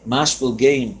mighty. Mashpil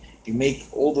Gain, you make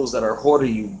all those that are haughty,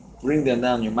 you bring them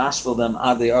down, you mashpil them,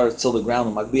 ad they are till the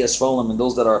ground. Magbiya Shvolim, and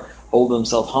those that are hold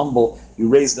themselves humble, you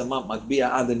raise them up. Magbiya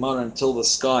ad Emar, until the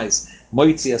skies.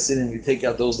 Moitzi Asinim, you take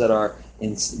out those that are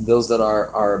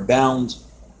bound.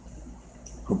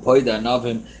 Hupoida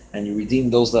Anavim, and you redeem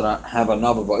those that have a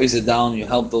Nava. Va'izid down, you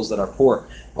help those that are poor.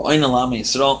 Va'oin Alam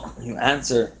Yisrael, you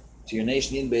answer to your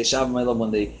nation in Beishav Melov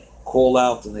when they call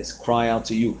out and they cry out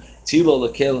to you. Tilo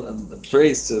Lekel, and the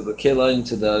praise to the Kelim,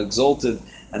 to the exalted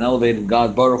and elevated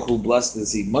God. Baruch Hu, blessed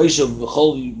is He. Moshe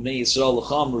V'chol Bnei Yisrael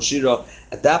L'cham Roshira.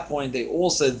 At that point, they all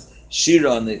said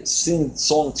Shira, and they sing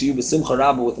song to you, B'simcha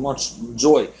Rabba, with much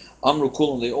joy. Amru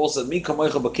Kulam, they all said, Mi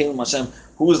kamoicha b'kelim Hashem,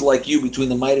 who is like you between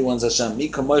the mighty ones, Hashem? Mi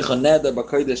kamoicha neder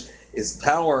b'kodesh, is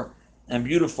power and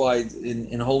beautified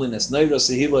in holiness. Neira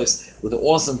sehilos, with the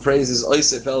awesome praises,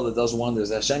 Oisef El, that does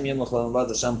wonders. Hashem yemlech l'avad,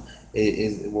 Hashem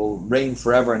will reign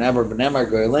forever and ever. B'nemar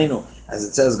Goyelenu, as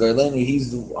it says, Goyelenu,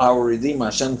 He's our Redeemer.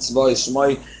 Hashem tzvah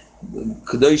Yishmai,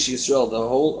 Kadosh Yisrael, the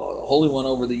Holy One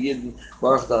over the Yidden.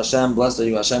 Baruch Hashem, blessed are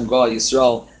you, Hashem God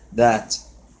Yisrael, that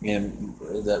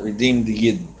redeemed the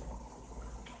Yidden.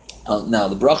 Now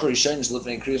the bracha Rishon is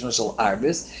lifnei Kriyas Shel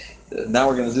Arbis. Now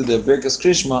we're going to do the Birkas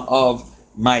Krishma of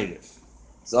Ma'ariv.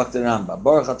 Zok the Rambam.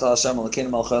 Baruch atah Hashem Elokeinu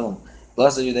melech haolam.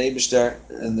 Blessed are you, the Eibishter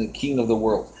and the King of the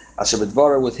world. Asher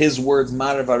b'dvara, with His words,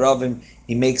 Ma'ariv Aravim,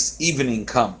 He makes evening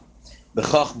come.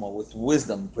 B'chachma, with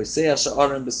wisdom. Pesei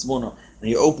ha'sha'arim b'smuna, and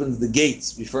He opens the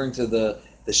gates, referring to the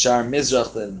Shar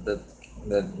Mizrach,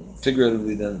 that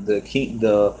figuratively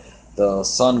the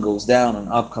sun goes down and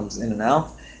up, comes in and out.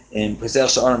 In Pesach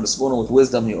Sha'arim B'Smuna, with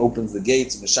wisdom, He opens the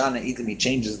gates. V'shana Itim, He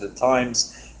changes the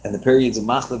times and the periods of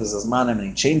Machlav is Azmanim, and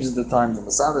He changes the times. And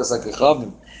Mesader is like a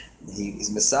Chavim. He's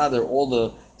Mesader all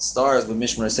the stars with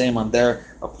Mishmar Seim on their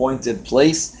appointed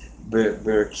place.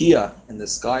 Berakia, in the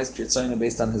skies, Kirtzayna,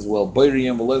 based on His will.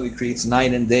 Boiriyam Below, He creates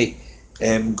night and day.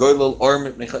 Goylal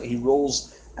Or, He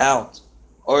rolls out.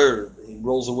 Or, He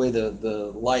rolls away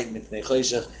the light. Mipnei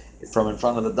Choshech, from in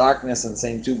front of the darkness, and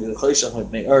same too the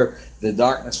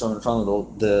darkness from in front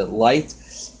of the light.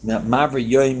 Mavri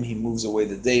Yoim, he moves away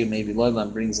the day. Maybe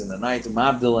Loilam brings in the night.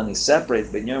 Mabdil, and he separates.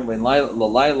 Ben Yom, Ben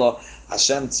Laila,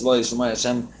 Hashem Tzvay Shemai,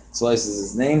 Hashem Tzvay is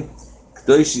his name.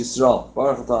 K'dosh Yisrael,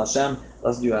 Baruch Atah Hashem.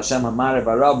 Let's do Hashem Hamare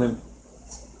Barabim,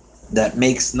 that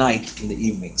makes night in the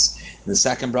evenings. And the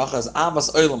second bracha is Avas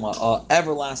Olam,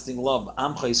 everlasting love.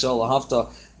 Amcha Yisrael Ahavta,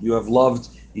 you have loved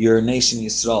your nation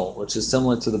Yisrael, which is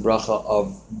similar to the bracha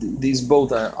of these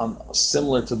both are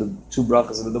similar to the two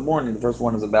brachas of the morning. The first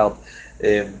one is about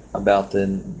the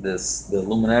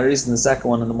luminaries, and the second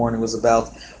one in the morning was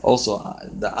about also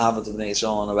the Avat of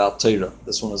Yisrael and about Torah.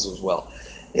 This one is as well.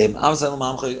 Avas Olam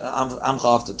Amcha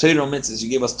Ahavta, Torah and mitzvahs. You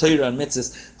gave us Torah and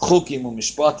mitzvahs, Chukim and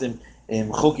Mishpatim.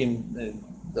 Chukim,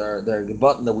 they're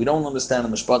gebatan that we don't understand, the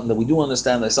mishpatim that we do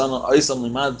understand. You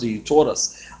taught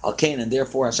us al kain, and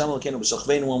therefore Hashem al kain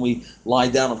b'shachveinu, when we lie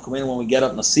down, of when we get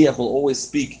up, Nasiach will always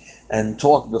speak and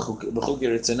talk in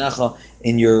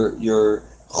your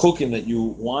chukim that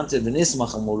you wanted,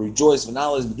 v'nismach, and will rejoice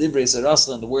v'nalas b'divrei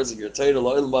serasla, in the words of your Torah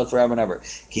lo'il forever and ever.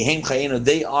 Kihem chayenu,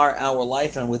 they are our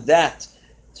life, and with that,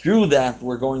 through that,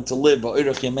 we're going to live the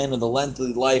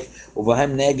lengthy life of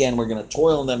Vahem Nega, and we're going to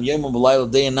toil in them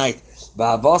day and night.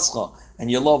 And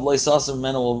your love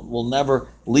will never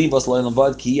leave us.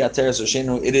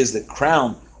 It is the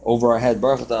crown over our head.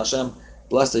 Baruch Atah Hashem,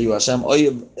 blessed are you Hashem.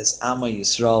 Oyev es Ama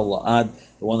Yisrael La'ad,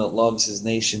 the one that loves his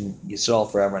nation Yisrael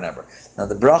forever and ever. Now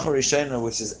the bracha Rishona,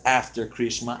 which is after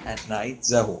Krishma at night,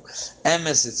 Zehu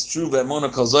Emes, it's true.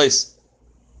 Ve'emunah kol zois.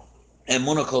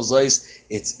 Emunah kol zois,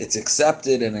 it's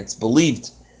accepted and it's believed.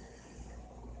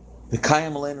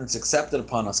 V'kayim aleinu, it's accepted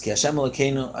upon us. Ki Hashem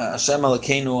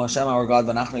Elokeinu, Hashem our God,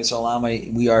 v'nachnu Yisrael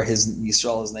Amai, we are his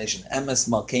Yisrael, his nation. Emes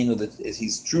Malkeinu, that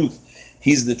he's truth.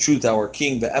 He's the truth, our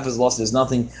King. Ve'efes lost, there's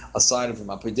nothing aside of him.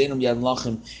 Apedeinu yad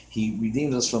lachim, he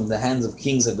redeems us from the hands of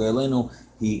kings. Agoyleinu,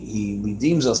 he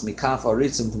redeems us mikaf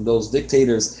aritzim, from those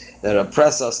dictators that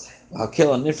oppress us.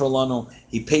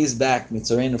 He pays back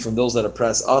Mitzrayim from those that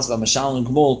oppress us, and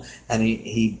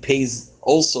he pays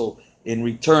also in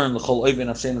return to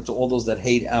all those that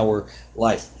hate our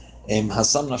life. He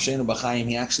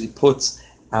actually puts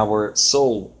our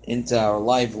soul into our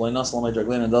life and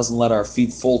doesn't let our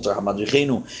feet falter.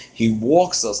 He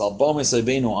walks us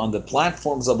on the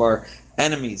platforms of our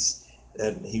enemies,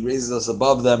 and he raises us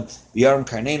above them.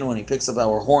 When he picks up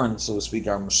our horn, so to speak,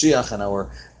 our Mashiach and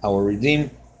our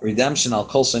redemption, al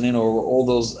kol sanin, over all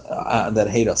those that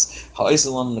hate us. He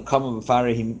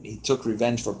took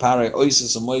revenge for Parai,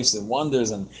 oisus and moifs, and wonders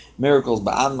and miracles.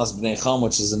 Ba'admas b'nei Cham,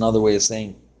 which is another way of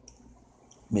saying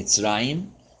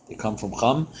Mitzrayim. They come from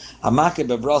Cham. Hamake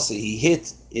bebrasi, he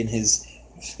hit in his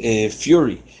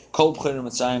fury. Kol b'chirim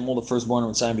Mitzrayim, all the firstborn of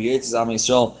Mitzrayim. B'yetzis Am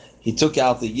Yisrael, he took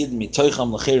out the Yid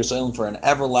mitoicham l'cher Yisraelim, for an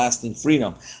everlasting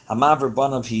freedom. Hamaver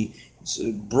banav, he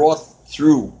brought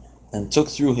through and took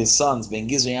through his sons, Ben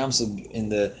Gizri Yamsuf, in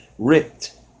the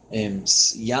ripped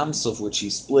Yamsuf, which he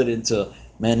split into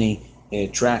many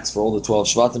tracks for all the 12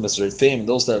 Shvatim, and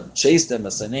those that chased them,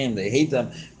 as a name, they hate them.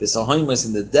 In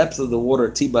the depth of the water,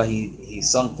 Tiba, he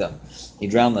sunk them, he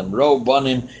drowned them. Ro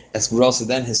Banim Esgrasa,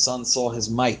 then his sons saw his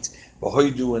might.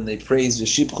 Bahoidu, and they praised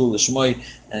V'shibchu l'shmoi,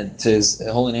 and to his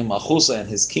holy name Machusa, and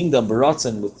his kingdom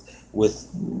Baratzin, with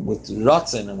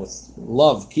ratzin and with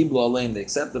love, kiblu alein, they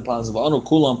accepted upon us, v'anu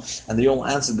kulam, and they all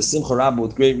answered b'simcha rabba,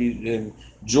 with great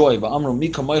joy. V'amru mi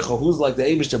kamoicha, who's like the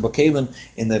Eibishter b'kelim,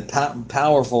 in the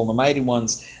powerful and the mighty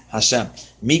ones, Hashem.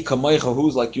 Mi kamoicha,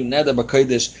 who's like you, neder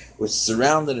b'kodesh, which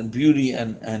surrounded in beauty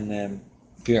and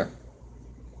pure.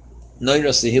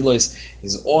 Noiras Sehilois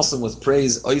is awesome with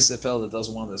praise. Oisefel, that does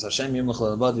wonders. Hashem Yimlech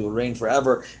L'Abadi will reign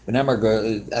forever. V'nemar,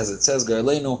 as it says,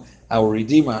 Garleinu, our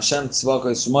Redeemer, Hashem Tzvaka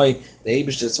Yismai, the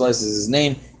Eibishter Tzvais is his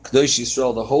name. Kadosh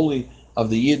Yisrael, the holy of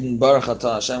the Yidden, Baruch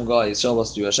Atah Hashem, God Yisrael,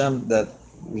 us to Hashem, that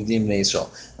redeemed Yisrael.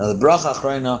 Now the Bracha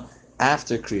Achrayna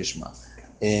after Kriyishma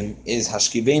is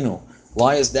Hashkivenu.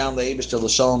 Lie us down, the Eibishter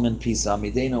L'Shalom in peace.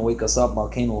 Amidenu, wake us up,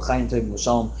 Malkeinu L'Chaim Tevim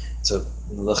L'Shalom, to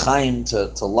l'chaim,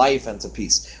 to life and to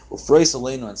peace. Ufreis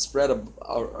aleinu, and spread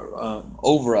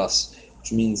over us,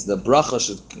 which means the bracha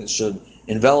should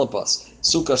envelop us.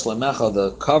 Sukkah shlemecha,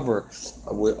 the cover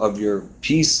of your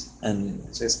peace, and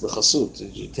says b'chasut,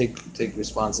 you take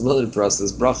responsibility for us.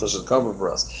 This bracha should cover for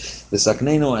us.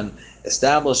 V'sakneinu, and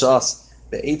establish us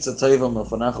be'etza teiva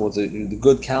mefanecha, with the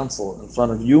good counsel in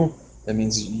front of you. That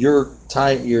means your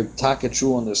taka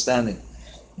true understanding.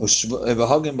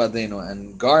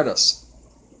 And guard us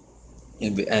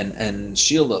and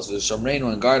shield us,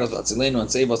 and guard us,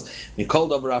 and save us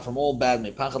from all bad,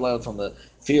 from the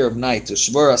fear of night, to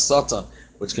shvura satan,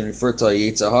 which can refer to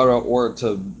Yitzhahara or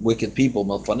to wicked people.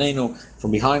 Milfanenu,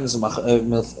 from behind us, in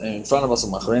front of us,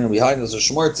 behind us,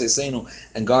 Shmor Tzeisenu,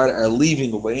 and guard our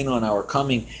leaving, Ubayinu, and our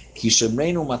coming.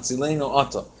 Kishemreinu Matzilenu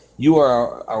Ata. You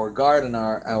are our guard and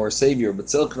our savior.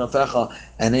 B'tzil Knafecha,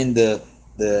 and in the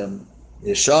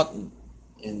shot,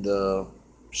 in the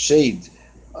shade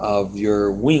of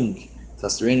your wing,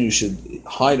 Tastarenu, you should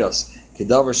hide us.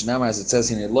 Kedavar Shnama, as it says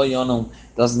here, Lo Yonum,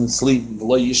 doesn't sleep,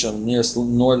 Lo Yisham,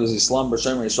 nor does he slumber.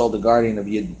 Shomer Yisrael, the guardian of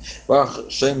Yidden. Baruch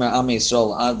Shomer Am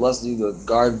Yisrael, I bless you, the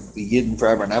guard the Yidden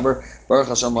forever and ever. Baruch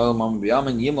Hashem La'olam Amen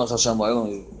B'Yamin, Yimlach Hashem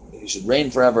La'olam, he should reign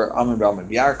forever. Amen B'Yamin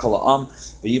B'Yar Kol Ha'am,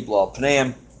 V'Yiplo Al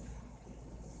Pneim,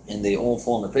 and they all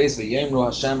fall in the face. V'Yemru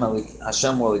Hashem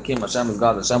Walikim, Hashem is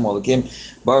God, Hashem Walikim,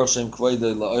 Baruch Shem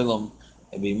Kvoidei La'olam,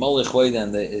 and B'Molech Kvoidei,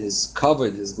 and his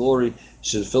covered, his glory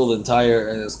should fill the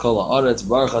entire Kol Ha'aretz.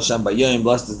 Baruch Hashem B'Yom,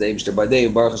 blessed is the Eibishter by day.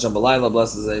 Baruch Hashem B'Layla,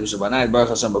 blessed is the Eibishter by night. Baruch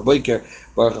Hashem B'Boiker,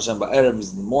 Baruch Hashem B'Erev,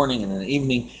 is in the morning and in the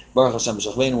evening. Baruch Hashem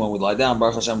B'Shachveinu, when we lie down.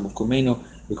 Baruch Hashem B'Kumenu,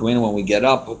 when we get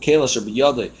up. Kela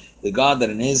Sheb'Yodei, the God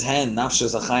that in His hand,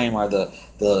 Nafshes Achayim, are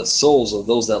the souls of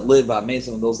those that live,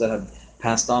 Ha'Meithim, and those that have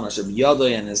passed on.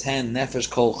 Sheb'Yodei, and His hand, Nefesh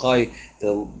Kol Chai,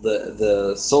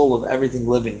 the soul of everything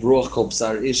living, Ruach Kol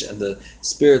B'Sar Ish, and the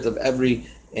spirit of every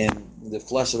the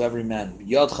flesh of every man.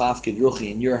 Yod Chafkid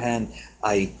Ruchi, in your hand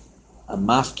I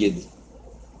mafkid,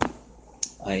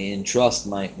 I entrust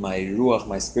my ruach,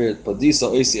 my spirit. Padisa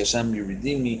Oisi Hashem, you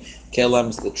redeem me. Kelem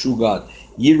is the true God.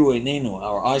 Yiru Einenu,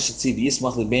 our eyes should see.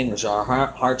 V'yismach libeinu, our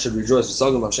heart should rejoice.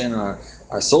 V'sagel Hashem,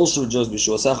 our soul should rejoice.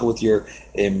 B'shuasecha,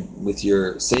 with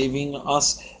your saving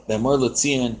us. B'mor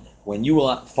l'tzion, when you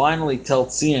will finally tell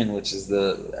Tzion, which is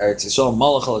the Eretz Yisrael,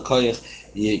 Malach al-Koyach,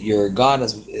 your God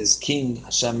is King,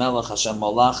 Hashem Melech, Hashem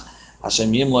Malach,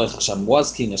 Hashem Yimloch, Hashem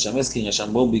was King, Hashem is King,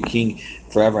 Hashem will be King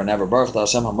forever and ever. Baruch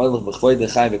Hashem HaMelech B'chvoidei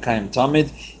Chai V'Kayim Tamid,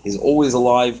 He's always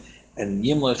alive, and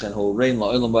Yimloch, and He'll reign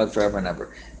La'olam Bad forever and ever.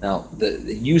 Now,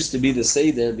 it used to be the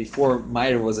Seder before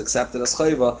Ma'ir was accepted as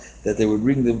Chayva, that they would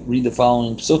read the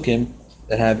following psukim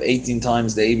that have 18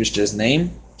 times the Eibishter's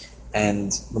name,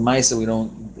 and the Maisa, we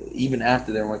don't, even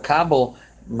after they were Kabul,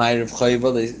 Ma'ir of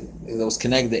Chayva, that was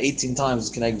connected 18 times, was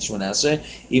connected to Shemon Esrei.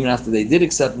 Even after they did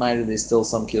accept Ma'ir, they still,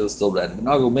 some kilos still read. The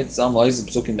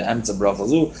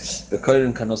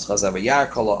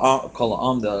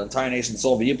entire nation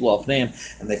saw V'yiplo Al Pneim,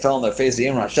 and they fell on their face.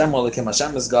 Hashem Elokim,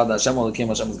 Hashem is God, Hashem Elokim,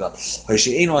 Hashem is God.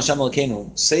 Hashem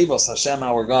Elokeinu, save us, Hashem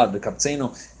our God.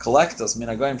 V'kaptzeinu, collect us,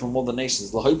 minagayim, from all the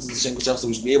nations. So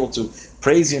we should be able to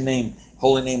praise your name,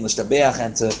 holy name, l'shtabeach,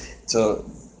 and to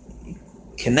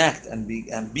connect and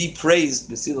be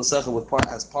praised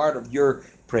as part of your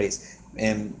praise.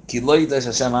 And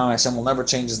Hashem will never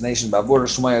change His nation for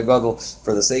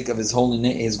the sake of His holy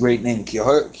name, His great name. Hashem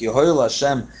the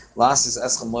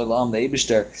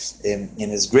Eibishter, in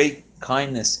His great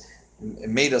kindness,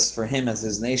 made us for Him as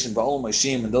His nation.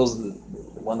 And those, the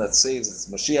one that saves, it's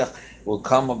Mashiach, will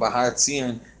come up Har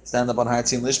Tzion, stand up on Har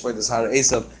Tzion Lishbay, this Har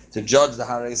Esav, to judge the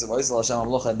Har Esav.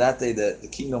 And that day the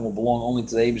kingdom will belong only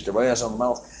to the Eibishter. Hashem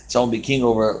shall be king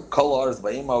over Kol Haaretz.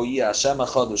 Hashem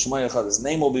Echad, Shema Echad. His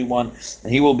name will be one,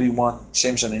 and He will be one.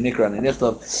 Shem Shani Nikra and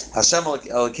Nichtav. Hashem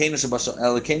Elokeinu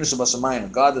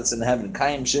Shebashamayim, God that's in heaven.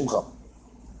 Kayim Shimcha.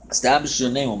 Establish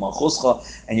your name, Malchuscha,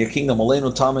 and your kingdom,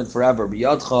 Aleinu Tamid, forever.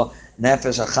 Biyadcha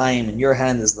Nefesh Achayim. In your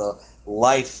hand is the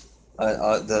life,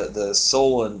 the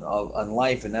soul and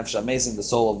life, and Nefesh Amesim, the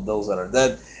soul of those that are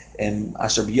dead. And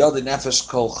Asher Biyadi Nefesh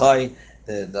Kol Chai,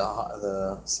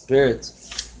 the spirit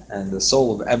and the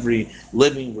soul of every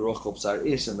living, the Ruach Kol B'Sar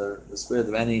Ish, and the spirit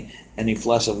of any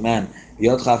flesh of man.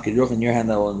 Biyad Chav Kidruch, in your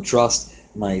hand I will entrust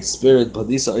my spirit.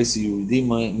 Padisa Oisi, you redeem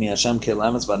me, Hashem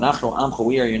Kelametz. V'anachnu Amcha,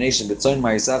 we are your nation. B'tzoin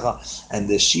Ma'yisecha, and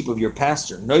the sheep of your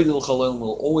pasture. Noidil Chalom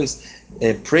will always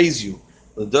praise you.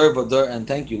 L'dor v'dor, and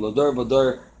thank you. L'dor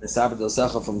v'dor,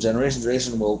 from generation to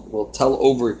generation will tell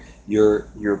over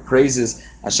your praises.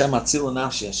 Hashem Atzil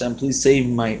Nafshi, Hashem, please save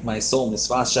my soul.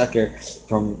 Misvas Sheker,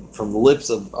 from the lips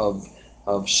of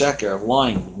Sheker, of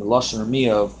lying, Lashon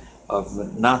Ramiyah,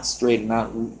 of not straight and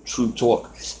not true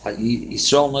talk.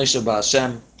 Yisrael Noisha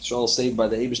B'Hashem, Yisrael saved by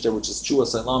the Eibishter, which is Chua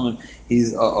Salamim.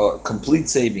 He's a complete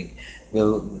saving.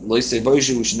 We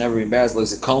should never be embarrassed.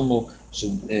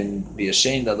 Should be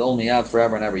ashamed that only have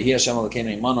forever and ever. He Hashem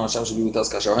Elokeinu Imanu, Hashem should be with us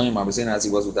as He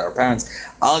was with our parents.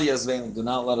 Al Yazveinu, do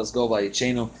not let us go by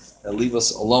Yichenu, leave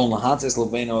us alone. Lahates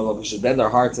Leveinu, we should bend our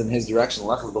hearts in His direction.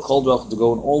 Lachas B'chol Drach, to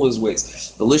go in all His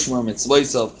ways. The Lishmer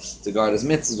Mitzvaysav, to guard His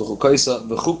mitzvahs.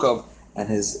 V'chukav, and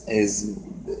His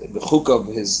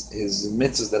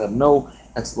mitzvahs that have no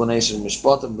explanation.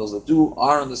 Mishpatim, those that do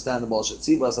are understandable.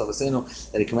 Shetzibas Avasenu,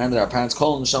 that He commanded our parents.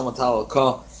 Kol Neshama Tal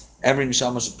Ka, Every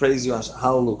neshama should praise you.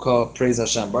 Hallelujah. Praise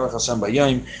Hashem. Baruch Hashem by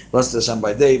Yom. Blessed Hashem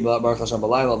by day. Baruch Hashem by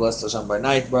Laila. Blessed Hashem by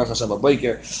night. Baruch Hashem by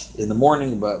Boker in the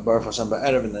morning. Baruch Hashem by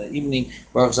Erev in the evening.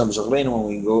 Baruch Hashem b'Shachleinu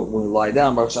when we lie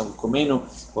down. Baruch Hashem Kumenu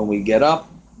when we get up.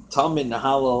 Talmid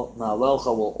Nahalelcha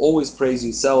will always praise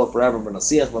you. Sell forever.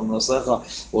 B'Nasiach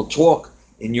b'Mnosecha will talk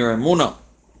in your emunah.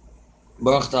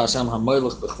 Baruch Hashem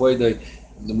HaMelech b'Chvoidei,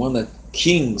 the one that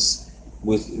kings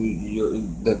with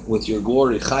your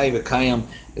glory, Chai v'Kayam,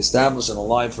 established and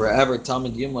alive forever.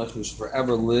 Talmid Yimlech, who should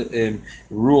forever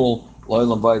rule,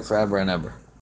 Lo'olam Vayit, forever and ever.